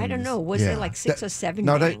factions. I don't know. Was Yeah. there like six That- or seven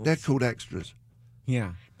No, gangs? they're called extras.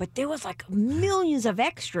 Yeah. But there was like millions of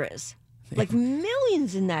extras. Like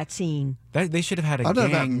millions in that scene. They should have had a I don't know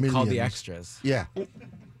about gang called the millions. Extras. Yeah. Like,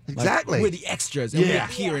 Exactly. we're the extras, and we Yeah.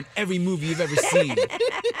 appear in every movie you've ever seen.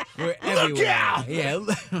 We're everywhere. out! Yeah.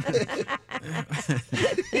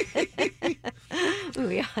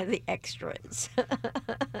 We are the extras.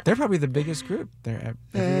 They're probably the biggest group. They're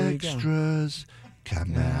everywhere you go. Extras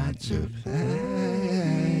come out to play.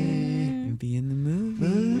 And be in the movie.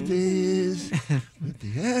 Movies with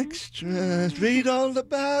the extras. Read all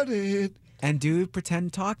about it. And do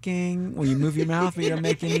pretend talking when you move your mouth, but you don't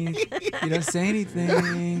make any. You don't say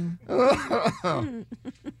anything.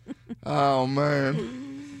 Oh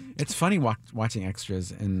man, It's funny watching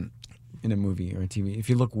extras in a movie or a TV. If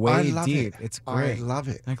you look I way love deep, it. it's I great. love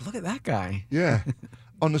it. Like, look at that guy. Yeah.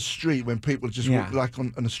 On the street when people just Yeah. walk, like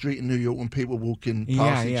on the street in New York when people walking Yeah,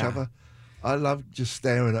 past each yeah. other. I love just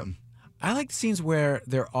staring at them. I like scenes where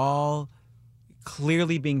they're all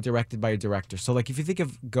clearly being directed by a director. So, like, if you think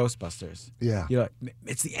of Ghostbusters, Yeah. you're like,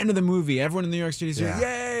 it's the end of the movie. Everyone in New York City is Yeah. like,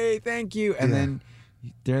 yay, thank you. And Yeah. then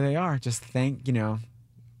there they are, just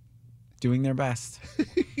doing their best.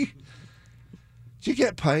 Do you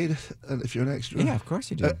get paid if you're an extra? Yeah, of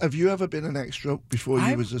course you do. Have you ever been an extra before you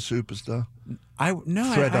I've- was a superstar? I Fred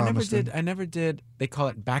never Armisen. did. I never did. They call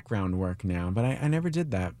it background work now, but I never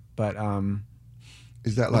did that. But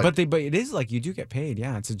Is that like? but it is like you do get paid.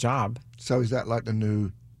 Yeah, it's a job. So is that like the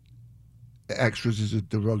new extras? Is a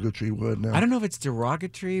derogatory word now? I don't know if it's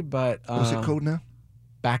derogatory, but What's it called now?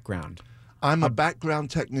 Background. I'm a background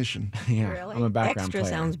technician. Yeah, Really? I'm a background Extra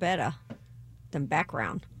player. sounds better than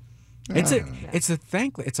background.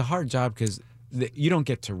 It's a hard job because you don't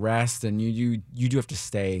get to rest, and you do have to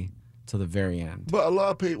stay till the very end. But a lot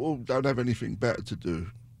of people don't have anything better to do.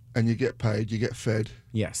 And you get paid, you get fed.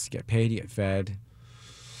 Yes, you get paid, you get fed.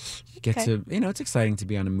 You get Okay. to, it's exciting to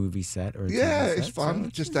be on a movie set or a Yeah, TV it's set, fun so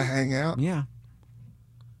just to hang out. yeah.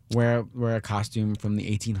 Wear a costume from the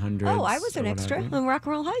 1800s. Oh, I was an or what extra have you. in Rock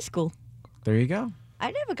and Roll High School. There you go.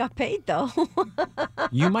 I never got paid though.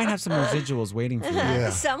 You might have some residuals waiting for you. Yeah.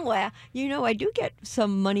 Somewhere. I do get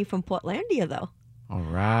some money from Portlandia though. All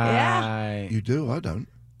right. You do, I don't.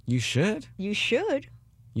 You should. You should.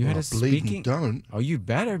 You had Well, a bleeding speaking. don't Oh, you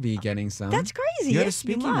better be getting some. That's crazy. You had a Yes,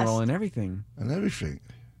 you speaking must. role and everything. and everything.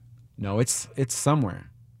 No, it's somewhere.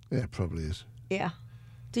 Yeah, it probably is. Yeah.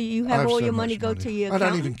 Do you I have all so your much money go to your I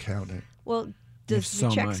accountant? don't even count it. Well, does so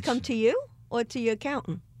the checks much. come to you or to your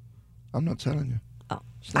accountant? I'm not telling you. Oh,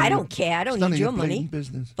 It's none I of don't your- care. I don't it's none need of your bleeding money.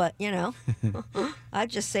 business. But I'm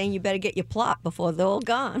just saying you better get your plot before they're all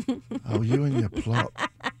gone. Oh, you and your plot.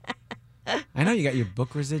 I know you got your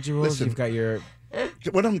book residuals. Listen. You've got your.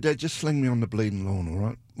 When I'm dead, just sling me on the bleeding lawn, all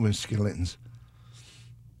right? With skeletons.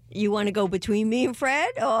 You want to go between me and Fred,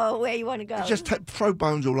 or where you want to go? Just throw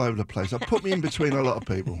bones all over the place. I'll put me in between a lot of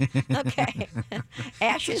people. Okay.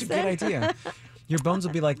 Ashes It's a then? good idea. Your bones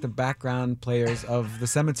will be like the background players of the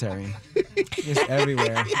cemetery, just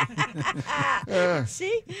everywhere.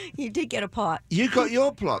 See, you did get a pot. You got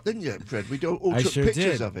your plot, didn't you, Fred? We all I took sure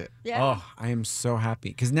pictures did. of it. Yeah. Oh, I am so happy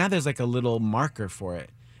because now there's like a little marker for it,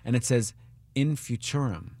 and it says "In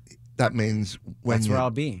Futurum." That means when That's you... where I'll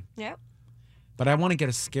be. Yep. But I want to get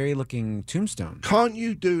a scary-looking tombstone. Can't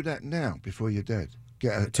you do that now before you're dead?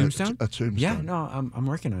 Get a Tombstone? A tombstone. Yeah, no, I'm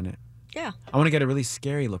working on it. Yeah. I want to get a really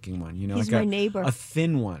scary-looking one. He's like my neighbor. a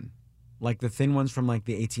thin one, like the thin ones from like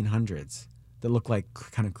the 1800s that look like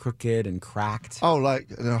kind of crooked and cracked. Oh, like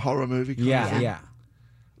in a horror movie? kind of yeah, thing? yeah,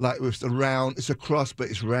 Like with the round, it's a cross, but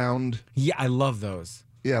it's round. yeah. I love those.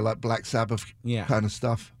 Yeah, like Black Sabbath Yeah. kind of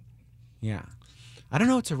stuff. Yeah, I don't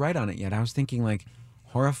know what to write on it yet. I was thinking like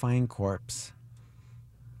horrifying corpse,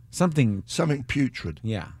 something. Something putrid.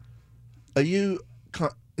 Yeah, Are you...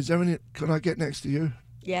 Is there any... Can I get next to you?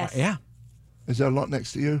 Yes. yeah, Is there a lot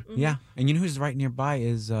next to you? yeah. And you know who's right nearby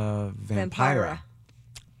is Vampira.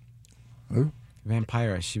 Who?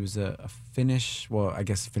 Vampira. She was a Finnish, well, I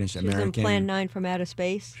guess Finnish She was in American. Plan 9 from Outer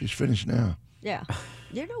Space. She's finished now. Yeah.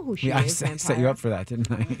 You know who she Yeah, I is, set you Vampira. up for that,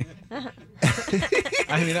 didn't I?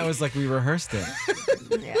 I mean, that was like we rehearsed it.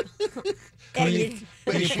 Yeah. And you-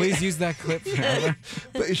 Can you please use that clip forever?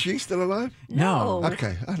 But is she still alive? no.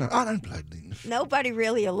 Okay, I don't bloody... Nobody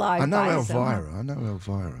really alive. I know buys them. Elvira. I know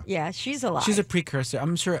Elvira. Yeah, she's alive. She's a precursor.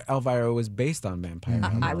 I'm sure Elvira was based on Vampire. a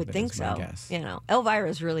I little would bit, think is my so. guess.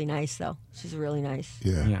 Elvira's really nice, though. She's really nice.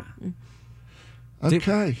 Yeah. Yeah.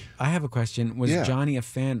 Okay. I have a question. Was Yeah. Johnny a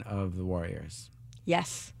fan of the Warriors?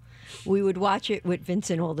 Yes. We would watch it with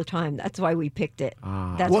Vincent all the time. That's why we picked it.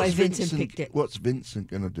 Ah. That's why Vincent picked it. What's Vincent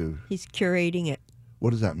going to do? He's curating it.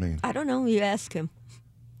 What does that mean? I don't know. You ask him.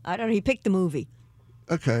 I don't know. He picked the movie.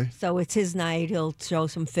 Okay. So it's his night. He'll show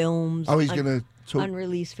some films. Oh, he's going to talk.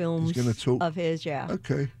 unreleased films gonna talk- of his, yeah.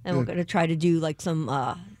 Okay. And we're good. going to try to do like some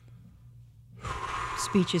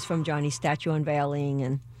speeches from Johnny's statue unveiling.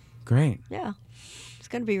 And Great. yeah, it's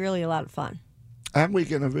going to be really a lot of fun. How are we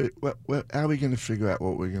going to figure out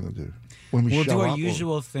what we're going to do when we We'll show do up? our or-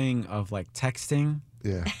 usual thing of like texting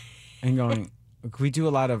Yeah. and going, we do a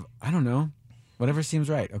lot of, I don't know, whatever seems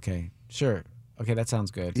right. Okay, sure. Okay, that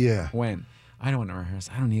sounds good. Yeah. When? I don't want to rehearse.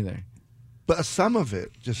 I don't either. But some of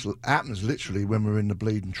it just happens literally when we're in the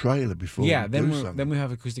bleeding trailer before Yeah, we then do we something. then we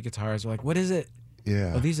have acoustic guitars. We're like, what is it?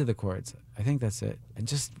 Yeah. Oh, these are the chords. I think that's it. And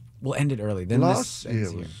just we'll end it early. Then Last this year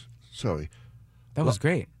ends here. was sorry. That was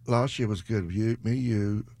great. Last year was good.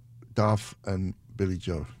 You, Duff, and Billy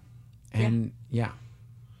Joe. And yeah,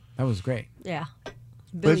 that was great. Yeah.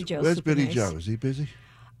 Billy Where's, Joe's where's super Billy nice. Joe? Is he busy?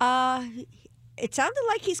 It sounded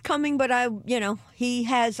like he's coming, but he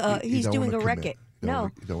has You he's don't doing wanna a commit. record. You don't No,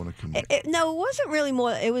 wanna- you don't want to commit. no, it wasn't really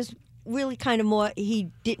more. It was really kind of more. He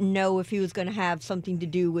didn't know if he was going to have something to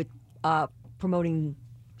do with promoting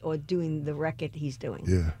or doing the record he's doing.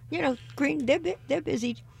 Yeah. Green, they're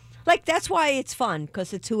busy. Like that's why it's fun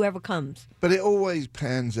because it's whoever comes. But it always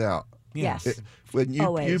pans out. Yes. When you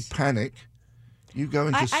Always. panic, you go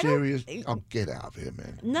into I don't- serious. Oh, get out of here,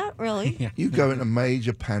 man. Not really. Yeah. You go into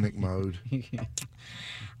major panic mode.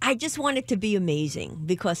 I just want it to be amazing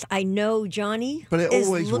because I know Johnny But it is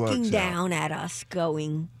always looking works out. down at us,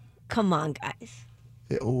 going, "Come on, guys."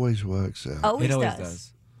 It always works out. Always It always does.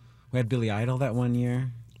 does. We had Billy Idol that one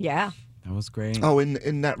year. Yeah. That was great. Oh,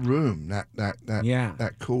 in that room, Yeah.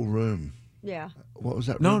 that cool room. Yeah. What was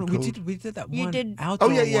that No, room we called? did that You one. did- outdoor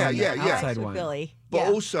Oh, yeah, one, yeah, the yeah. outside With one. Billy. But yeah.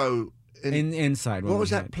 also, Inside one. what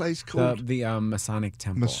was we that had. place called? The Masonic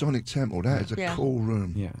Temple. Masonic Temple. That is a Yeah. cool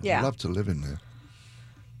room. Yeah. Yeah. I'd love to live in there.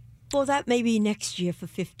 Well, that may be next year for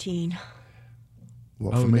 15.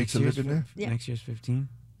 What, Oh, for me next to year's live in there? Yeah. Next year's 15.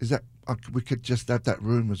 Is that we could just have that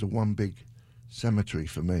room as a one big cemetery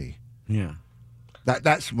for me? Yeah.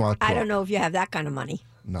 That's my. I plot. don't know if you have that kind of money.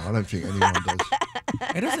 No, I don't think anyone does.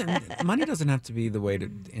 It doesn't. Money doesn't have to be the way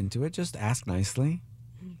into it. Just ask nicely.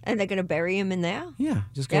 And they're going to bury him in there? Yeah.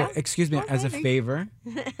 Just go. Yeah? Excuse me, Well, as a maybe. favor.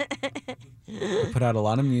 I put out a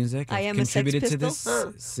lot of music. I I've am a Sex contributed to this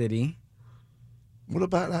Pistol. city. What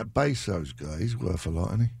about that Bezos guy? He's worth a lot,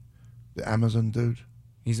 isn't he? The Amazon dude.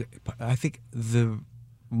 He's, I think, the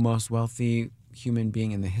most wealthy human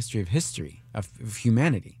being in the history of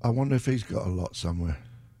humanity. I wonder if he's got a lot somewhere.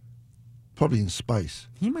 Probably in space.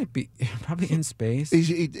 He might be probably in space. He's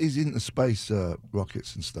into space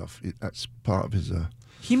rockets and stuff. That's part of his.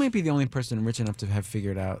 He might be the only person rich enough to have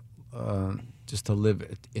figured out just to live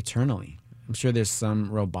eternally. I'm sure there's some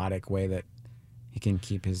robotic way that he can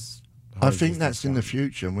keep his. I think that's in the future.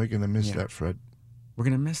 future, and we're going to miss Yeah. that, Fred. We're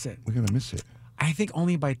gonna miss it. We're going to miss it. I think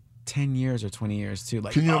only by 10 years or 20 years too.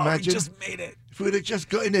 Like, Can you oh, imagine? We just made it. If we'd have just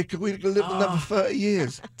got in there, could we have lived another 30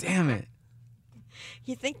 years? Damn it.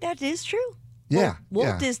 You think that is true? Yeah. Walt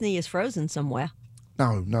yeah. Disney is frozen somewhere.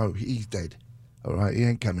 No, he's dead. All right, he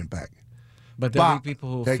ain't coming back. But there'll But be people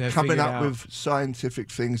who they're have coming figured up out, with scientific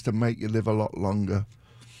things to make you live a lot longer.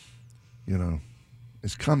 You know,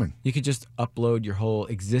 it's coming. you could just upload your whole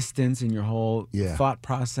existence and your whole Yeah. thought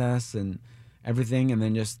process and everything, and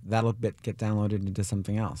then just that'll get downloaded into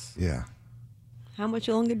something else. Yeah. How much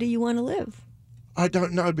longer do you want to live? I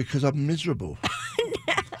don't know because I'm miserable.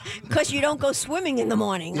 Because you don't go swimming in the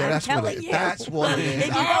morning. Yeah, I'm that's what telling it, you. that's what it is. If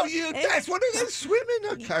you Oh, go- that's what it is.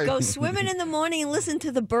 Swimming, okay. Go swimming in the morning and listen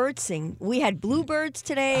to the birds sing. We had bluebirds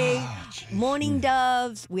today, morning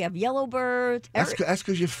doves. We have yellow birds. That's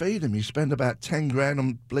because you feed them. You spend about 10 grand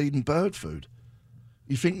on bleeding bird food.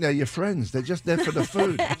 You think they're your friends. They're just there for the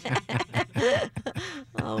food.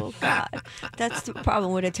 Oh God, that's the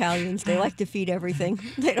problem with Italians. They like to feed everything.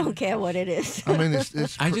 They don't care what it is. I mean,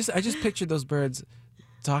 it's I just pictured those birds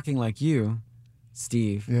talking like you,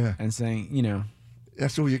 Steve, Yeah. and saying, you know,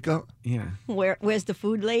 that's all you got. yeah, Where's the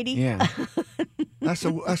food lady? yeah. That's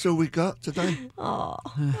all we got today. Oh,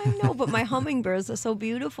 I know, but my hummingbirds are so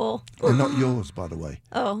beautiful. They're not yours, by the way.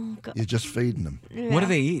 Oh, God. You're just feeding them. What do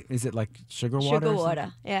they eat? Is it like sugar water? Sugar or something?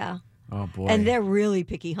 water, yeah. Oh boy. And they're really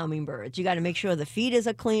picky hummingbirds. You got to make sure the feeders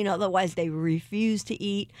are clean, otherwise they refuse to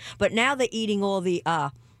eat. But now they're eating all the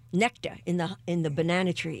nectar in the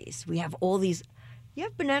banana trees. We have all these. You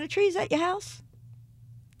have banana trees at your house?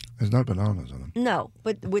 There's no bananas on them. No,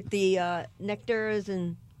 but with the nectars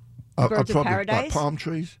and I birds of probably, paradise. like palm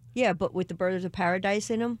trees. Yeah, but with the birds of paradise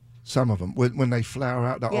in them. Some of them when they flower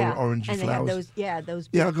out, that Yeah, orangey and they flowers. have those. Yeah, those.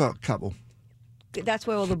 Yeah, I got a couple. That's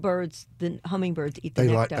where all the birds, the hummingbirds, eat the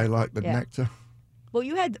They nectar. like the Yeah. nectar. Well,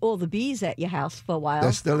 you had all the bees at your house for a while.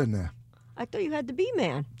 They're still in there. I thought you had the bee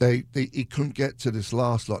man. He couldn't get to this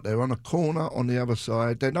last lot. They're on a corner on the other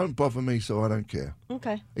side. They don't bother me, so I don't care.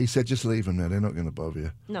 Okay. He said, just leave them there. They're not going to bother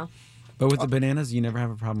you. No. But with the bananas, you never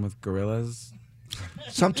have a problem with gorillas.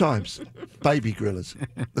 Sometimes, baby gorillas,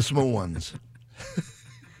 the small ones.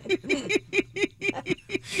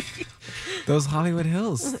 Those Hollywood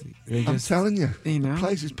Hills. They I'm just, telling you, you know. the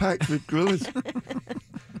place is packed with gorillas.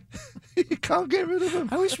 You can't get rid of them.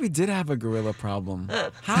 I wish we did have a gorilla problem.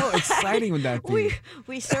 How exciting would that be?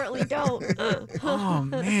 We certainly don't. Oh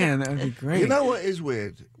man, that would be great. You know what is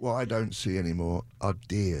weird? What I don't see anymore are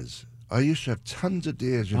deers. I used to have tons of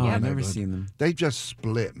deers in Oh, my I've never neighborhood. seen them. They just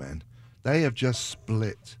split, man. They have just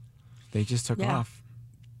split. They just took Yeah. off.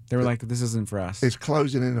 They were like, "This isn't for us." It's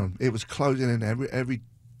closing in on. It was closing in every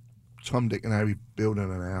Tom, Dick, and Harry building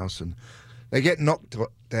an house, and they get knocked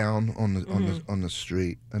down on the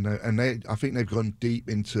street, and they I think they've gone deep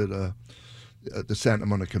into the Santa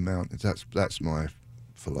Monica Mountains. That's my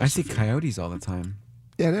philosophy. I see coyotes all the time.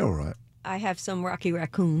 Yeah, they're all right. I have some rocky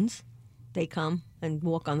raccoons. They come and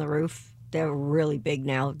walk on the roof. They're really big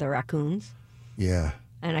now, the raccoons. Yeah.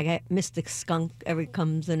 And I get Mr. Skunk every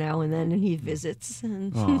comes now and then, and he visits.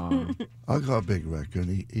 And Aw. I got a big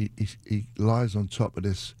raccoon. He lies on top of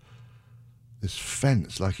this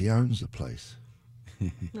fence like he owns the place.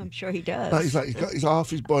 I'm sure he does. Like he's got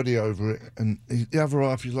half his body over it, and the other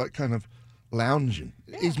half he's like kind of lounging.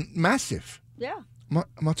 He's massive. Yeah.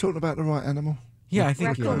 Am I talking about the right animal? Yeah, I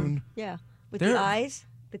think you are. Raccoon. Yeah. With They're- the eyes.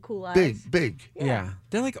 The cool eyes. big. Yeah.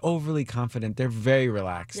 They're like overly confident. They're very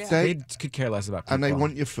relaxed. Yeah. They could care less about people. And they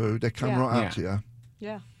want your food. They come Yeah. right Yeah. up to you.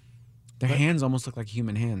 Yeah. Their hands almost look like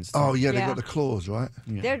human hands. too. Oh, yeah, they Yeah. got the claws, right?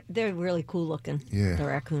 Yeah. They're really cool looking. Yeah. The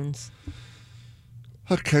raccoons.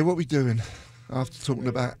 Okay, what we doing after talking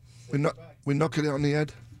about... We're knocking it on the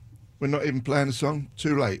head? We're not even playing a song?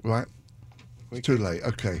 Too late, right? It's too late,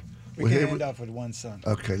 okay. We We're can here end with... off with one song.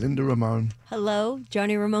 Okay, Linda Ramone, Hello,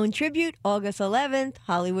 Johnny Ramone tribute, August 11th,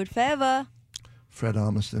 Hollywood Forever. Fred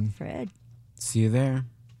Armisen. Fred. See you there.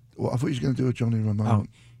 Well, I thought you was going to do a Johnny Ramone. Oh,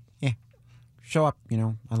 yeah. Show up. You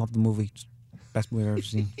know, I love the movie. It's the best movie I've ever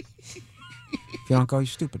seen. If you don't go, you're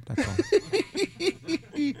stupid. That's all.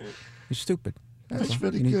 You're stupid. That's all.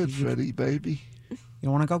 very You need- good, you- Freddie, baby. You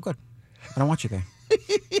don't want to go? Good. I don't want you there.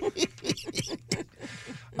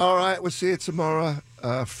 All right, we'll see you tomorrow,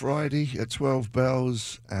 Friday at 12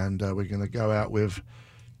 bells, and we're going to go out with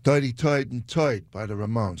Tidy Tight and Tight by the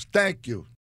Ramones. Thank you.